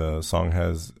something where the song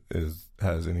has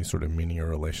any sort of meaning or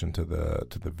relation to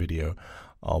the video,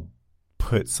 I'll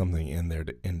put something in there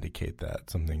to indicate that,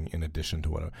 something in addition to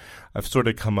what I've sort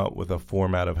of come up with a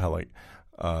format of how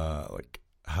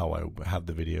how I have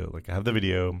the video. Like I have the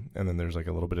video, and then there's like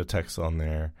a little bit of text on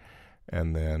there,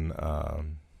 and then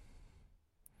I'll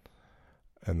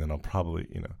probably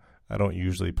I don't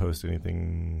usually post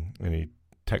any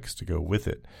text to go with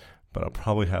it, but I'll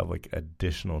probably have like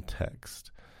additional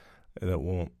text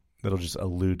that'll just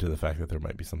allude to the fact that there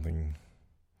might be something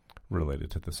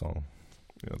related to the song.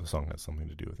 The song has something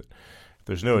to do with it. If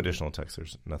there's no additional text,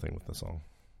 there's nothing with the song.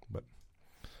 But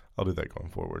I'll do that going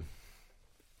forward.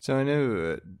 So I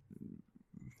know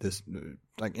this,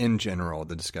 like in general,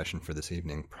 the discussion for this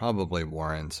evening probably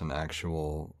warrants an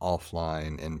actual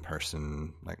offline,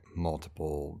 in-person, like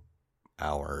multiple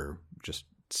hour just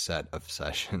set of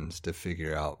sessions to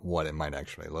figure out what it might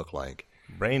actually look like.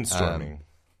 Brainstorming.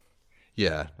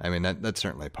 Yeah, I mean, that's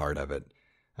certainly part of it.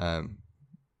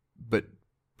 But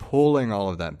pulling all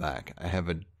of that back, I have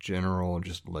a general,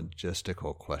 just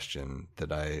logistical question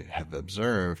that I have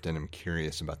observed and am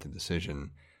curious about the decision.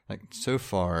 Like, so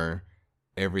far,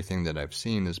 everything that I've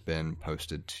seen has been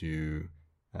posted to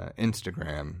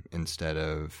Instagram instead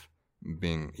of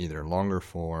being either longer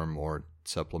form or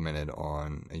supplemented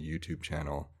on a YouTube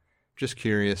channel. Just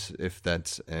curious if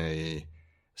that's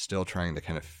still trying to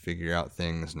kind of figure out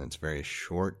things and it's very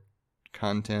short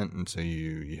content, and so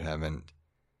you haven't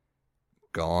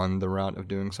gone the route of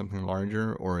doing something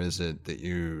larger, or is it that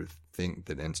you think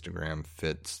that Instagram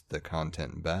fits the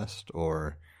content best,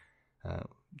 or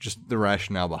just the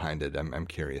rationale behind it? I'm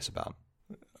curious about.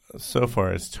 So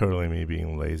far, it's totally me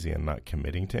being lazy and not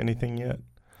committing to anything yet.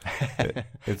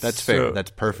 That's fair.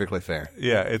 That's perfectly fair.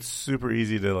 Yeah, it's super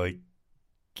easy to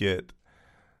get.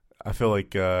 I feel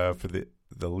like for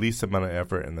the least amount of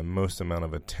effort and the most amount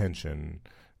of attention,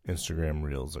 Instagram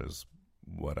Reels is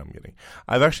what I'm getting.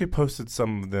 I've actually posted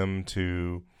some of them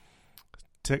to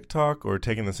TikTok, or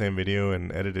taken the same video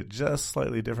and edited it just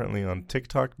slightly differently on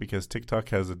TikTok, because TikTok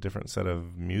has a different set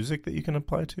of music that you can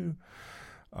apply to.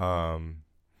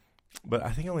 But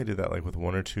I think I only did that with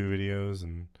one or two videos,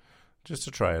 and just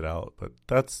to try it out. But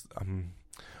that's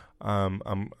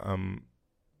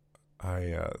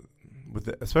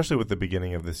especially with the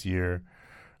beginning of this year,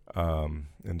 and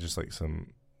just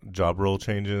some job role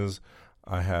changes,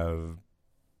 I have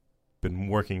been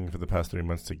working for the past 3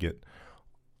 months to get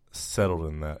settled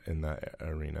in that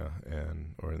arena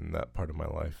or in that part of my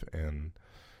life, and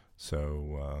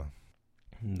so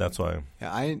that's why.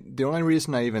 Yeah, the only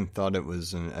reason I even thought it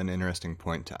was an interesting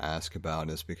point to ask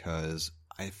about is because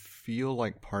I feel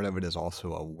like part of it is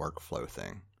also a workflow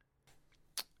thing.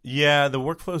 Yeah, the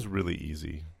workflow is really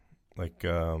easy. It's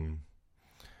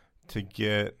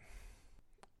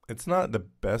not the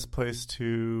best place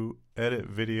to edit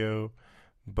video,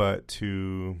 but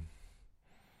to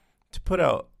put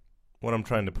out what I'm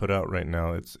trying to put out right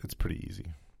now, it's pretty easy.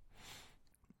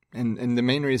 And the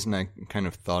main reason I kind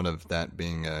of thought of that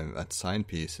being a side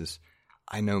piece is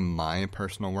I know my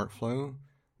personal workflow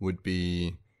would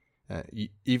be,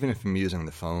 even if I'm using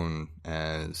the phone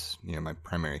as my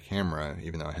primary camera,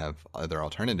 even though I have other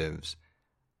alternatives,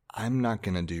 I'm not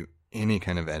going to do any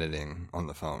kind of editing on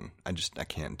the phone. I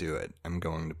can't do it. I'm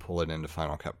going to pull it into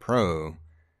Final Cut Pro,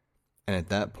 and at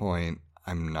that point,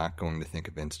 I'm not going to think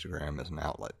of Instagram as an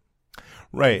outlet.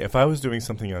 Right. If I was doing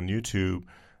something on YouTube,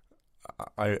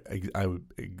 I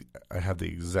have the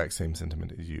exact same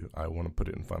sentiment as you. I want to put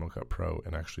it in Final Cut Pro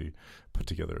and actually put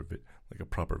together a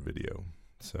proper video.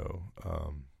 So,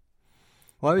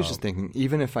 well, I was just thinking,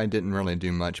 even if I didn't really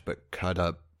do much but cut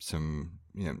up some,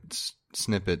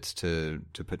 snippets to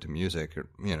put to music, or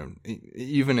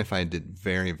even if I did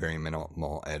very, very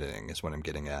minimal editing, is what I'm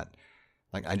getting at.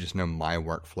 Like, I just know my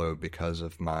workflow because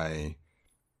of my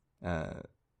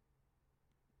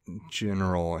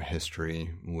general history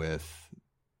with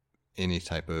any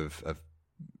type of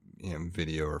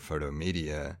video or photo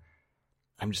media.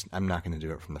 I'm not going to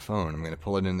do it from the phone. I'm going to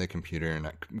pull it into the computer,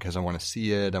 and because I want to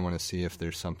see it. I want to see if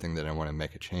there's something that I want to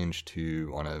make a change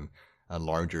to on a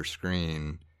larger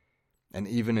screen. And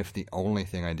even if the only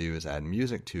thing I do is add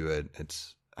music to it,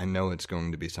 I know it's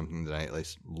going to be something that I at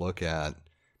least look at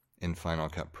in Final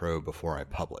Cut Pro before I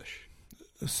publish.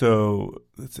 So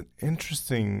it's an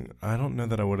interesting. I don't know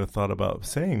that I would have thought about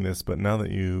saying this, but now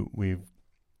that you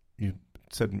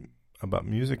said about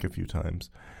music a few times.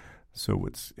 So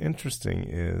what's interesting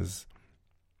is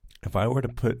if I were to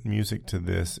put music to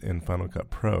this in Final Cut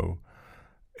Pro,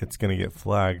 it's going to get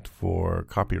flagged for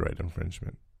copyright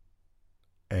infringement.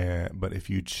 But if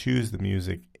you choose the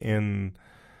music in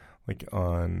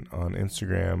on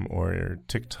Instagram or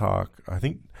TikTok, I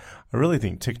really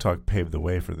think TikTok paved the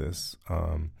way for this.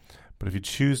 But if you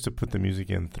choose to put the music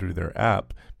in through their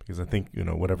app, because I think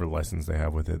whatever license they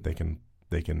have with it, they can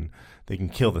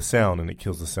kill the sound, and it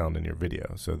kills the sound in your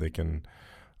video. So they can,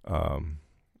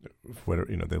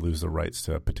 they lose the rights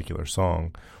to a particular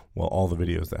song. Well, all the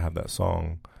videos that have that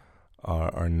song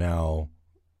are now,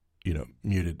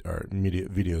 muted or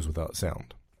immediate videos without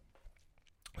sound.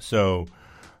 So,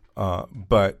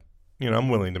 but I'm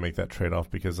willing to make that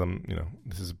trade-off because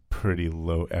this is pretty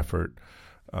low effort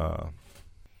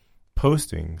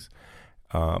postings.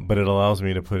 But it allows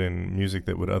me to put in music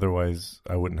that would otherwise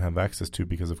I wouldn't have access to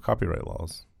because of copyright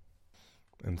laws,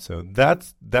 and so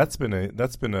that's been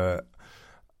a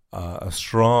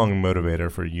strong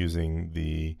motivator for using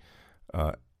the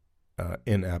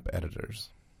in-app editors.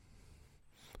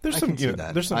 There's some.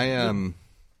 There's some.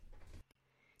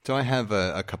 So I have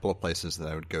a couple of places that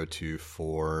I would go to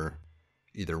for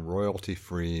either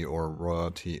royalty-free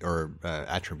or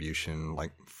attribution,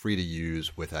 like free to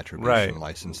use with attribution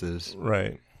licenses.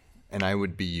 Right. And I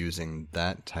would be using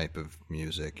that type of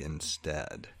music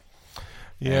instead.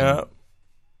 Yeah.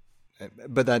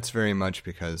 But that's very much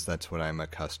because that's what I'm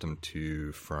accustomed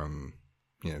to from,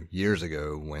 years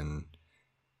ago when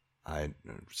I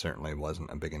certainly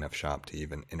wasn't a big enough shop to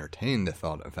even entertain the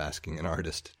thought of asking an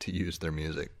artist to use their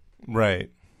music. Right.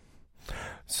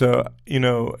 So,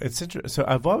 it's interesting. So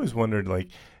I've always wondered,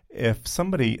 if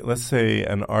somebody, let's say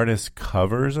an artist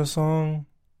covers a song,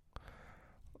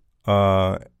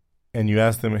 and you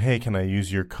ask them, hey, can I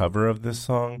use your cover of this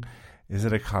song? Is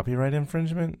it a copyright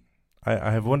infringement? I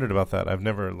have wondered about that. I've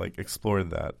never, explored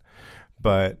that.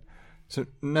 But... So,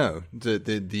 no.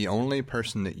 The only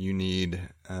person that you need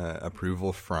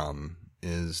approval from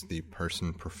is the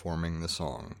person performing the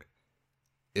song.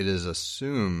 It is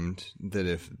assumed that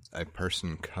if a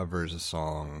person covers a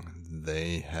song,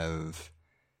 they have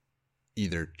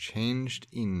either changed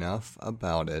enough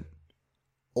about it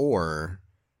or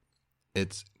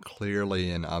it's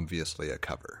clearly and obviously a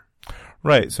cover.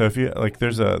 Right. So if you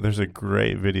there's a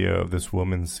great video of this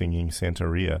woman singing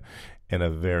Santeria in a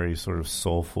very sort of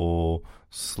soulful,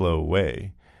 slow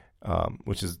way,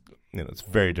 which is it's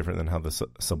very different than how the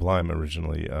Sublime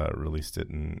originally released it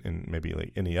in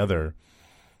maybe any other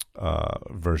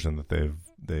version that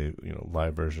they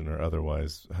live version or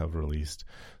otherwise have released.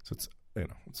 So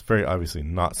it's very obviously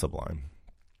not Sublime.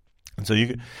 And so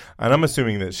and I'm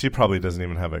assuming that she probably doesn't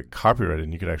even have a copyright,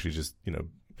 and you could actually just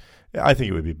I think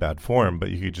it would be bad form,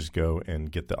 but you could just go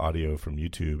and get the audio from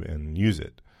YouTube and use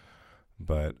it.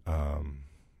 But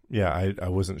I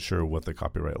wasn't sure what the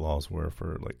copyright laws were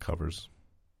for covers.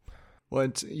 Well,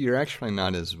 you're actually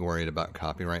not as worried about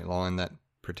copyright law in that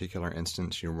particular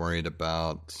instance. You're worried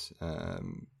about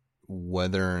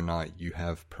whether or not you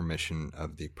have permission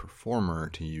of the performer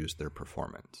to use their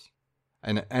performance.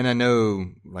 And I know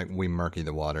we murky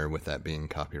the water with that being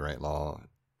copyright law.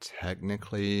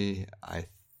 Technically, I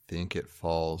think it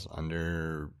falls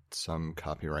under some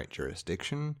copyright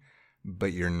jurisdiction,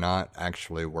 but you're not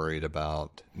actually worried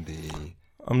about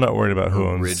I'm not worried about who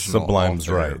owns Sublime's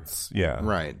rights. Yeah.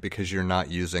 Right, because you're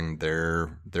not using their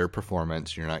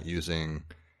performance, you're not using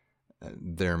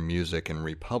their music and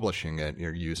republishing it,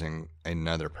 you're using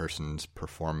another person's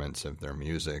performance of their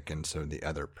music, and so the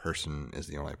other person is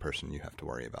the only person you have to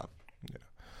worry about. Yeah.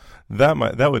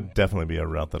 That would definitely be a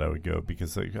route that I would go,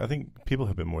 because I think people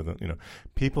have been more than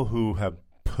people who have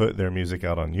put their music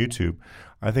out on YouTube,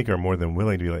 I think are more than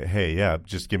willing to be like, hey, yeah,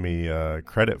 just give me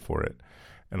credit for it.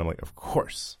 And I'm like, of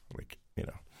course. Like,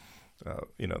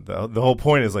 the whole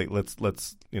point is like, let's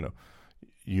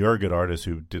you're a good artist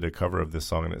who did a cover of this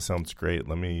song and it sounds great.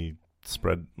 Let me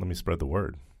spread the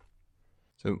word.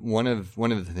 So one of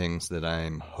the things that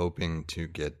I'm hoping to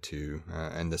get to,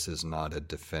 and this is not a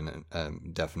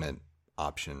definite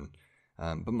option,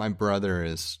 but my brother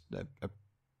is a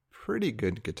pretty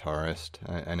good guitarist.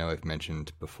 I know I've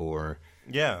mentioned before.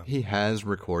 Yeah. He has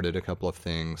recorded a couple of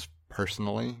things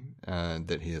personally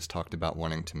that he has talked about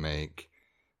wanting to make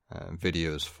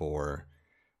videos for.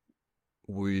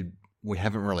 We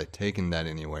haven't really taken that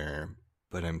anywhere,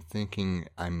 but I'm thinking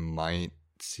I might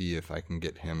see if I can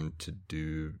get him to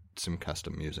do some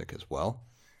custom music as well.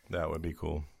 That would be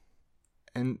cool.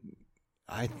 And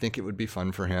I think it would be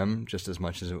fun for him just as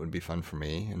much as it would be fun for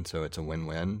me, and so it's a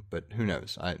win-win, but who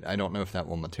knows? I don't know if that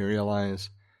will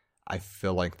materialize. I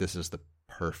feel like this is the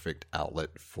perfect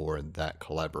outlet for that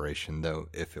collaboration, though,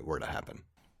 if it were to happen.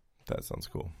 That sounds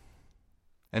cool.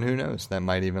 And who knows? That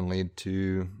might even lead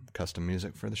to custom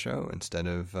music for the show instead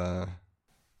of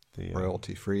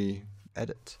royalty-free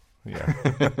edits. Yeah.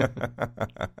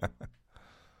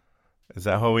 Is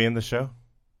that how we end the show?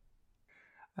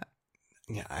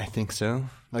 Yeah, I think so.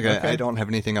 Like, okay. I don't have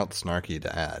anything else snarky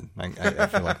to add. I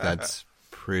feel like that's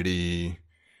pretty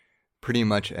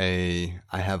much I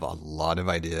have a lot of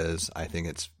ideas. I think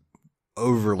it's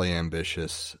overly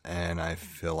ambitious, and I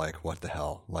feel like, what the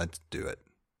hell? Let's do it.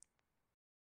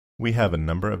 We have a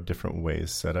number of different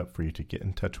ways set up for you to get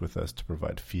in touch with us to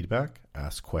provide feedback,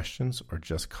 ask questions, or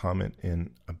just comment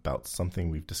in about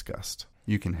something we've discussed.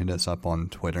 You can hit us up on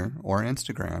Twitter or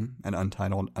Instagram at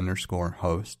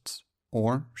untitled_hosts,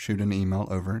 or shoot an email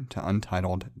over to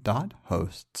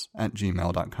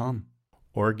untitled.hosts@gmail.com.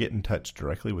 Or get in touch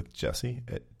directly with Jesse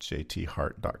at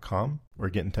jthart.com, or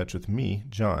get in touch with me,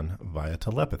 John, via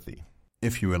telepathy.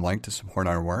 If you would like to support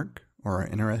our work, or are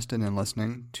interested in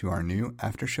listening to our new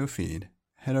after show feed,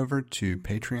 head over to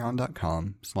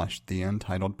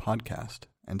patreon.com/theUntitledPodcast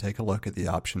and take a look at the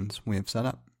options we have set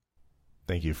up.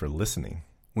 Thank you for listening.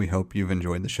 We hope you've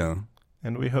enjoyed the show.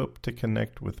 And we hope to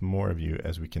connect with more of you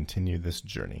as we continue this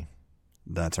journey.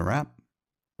 That's a wrap.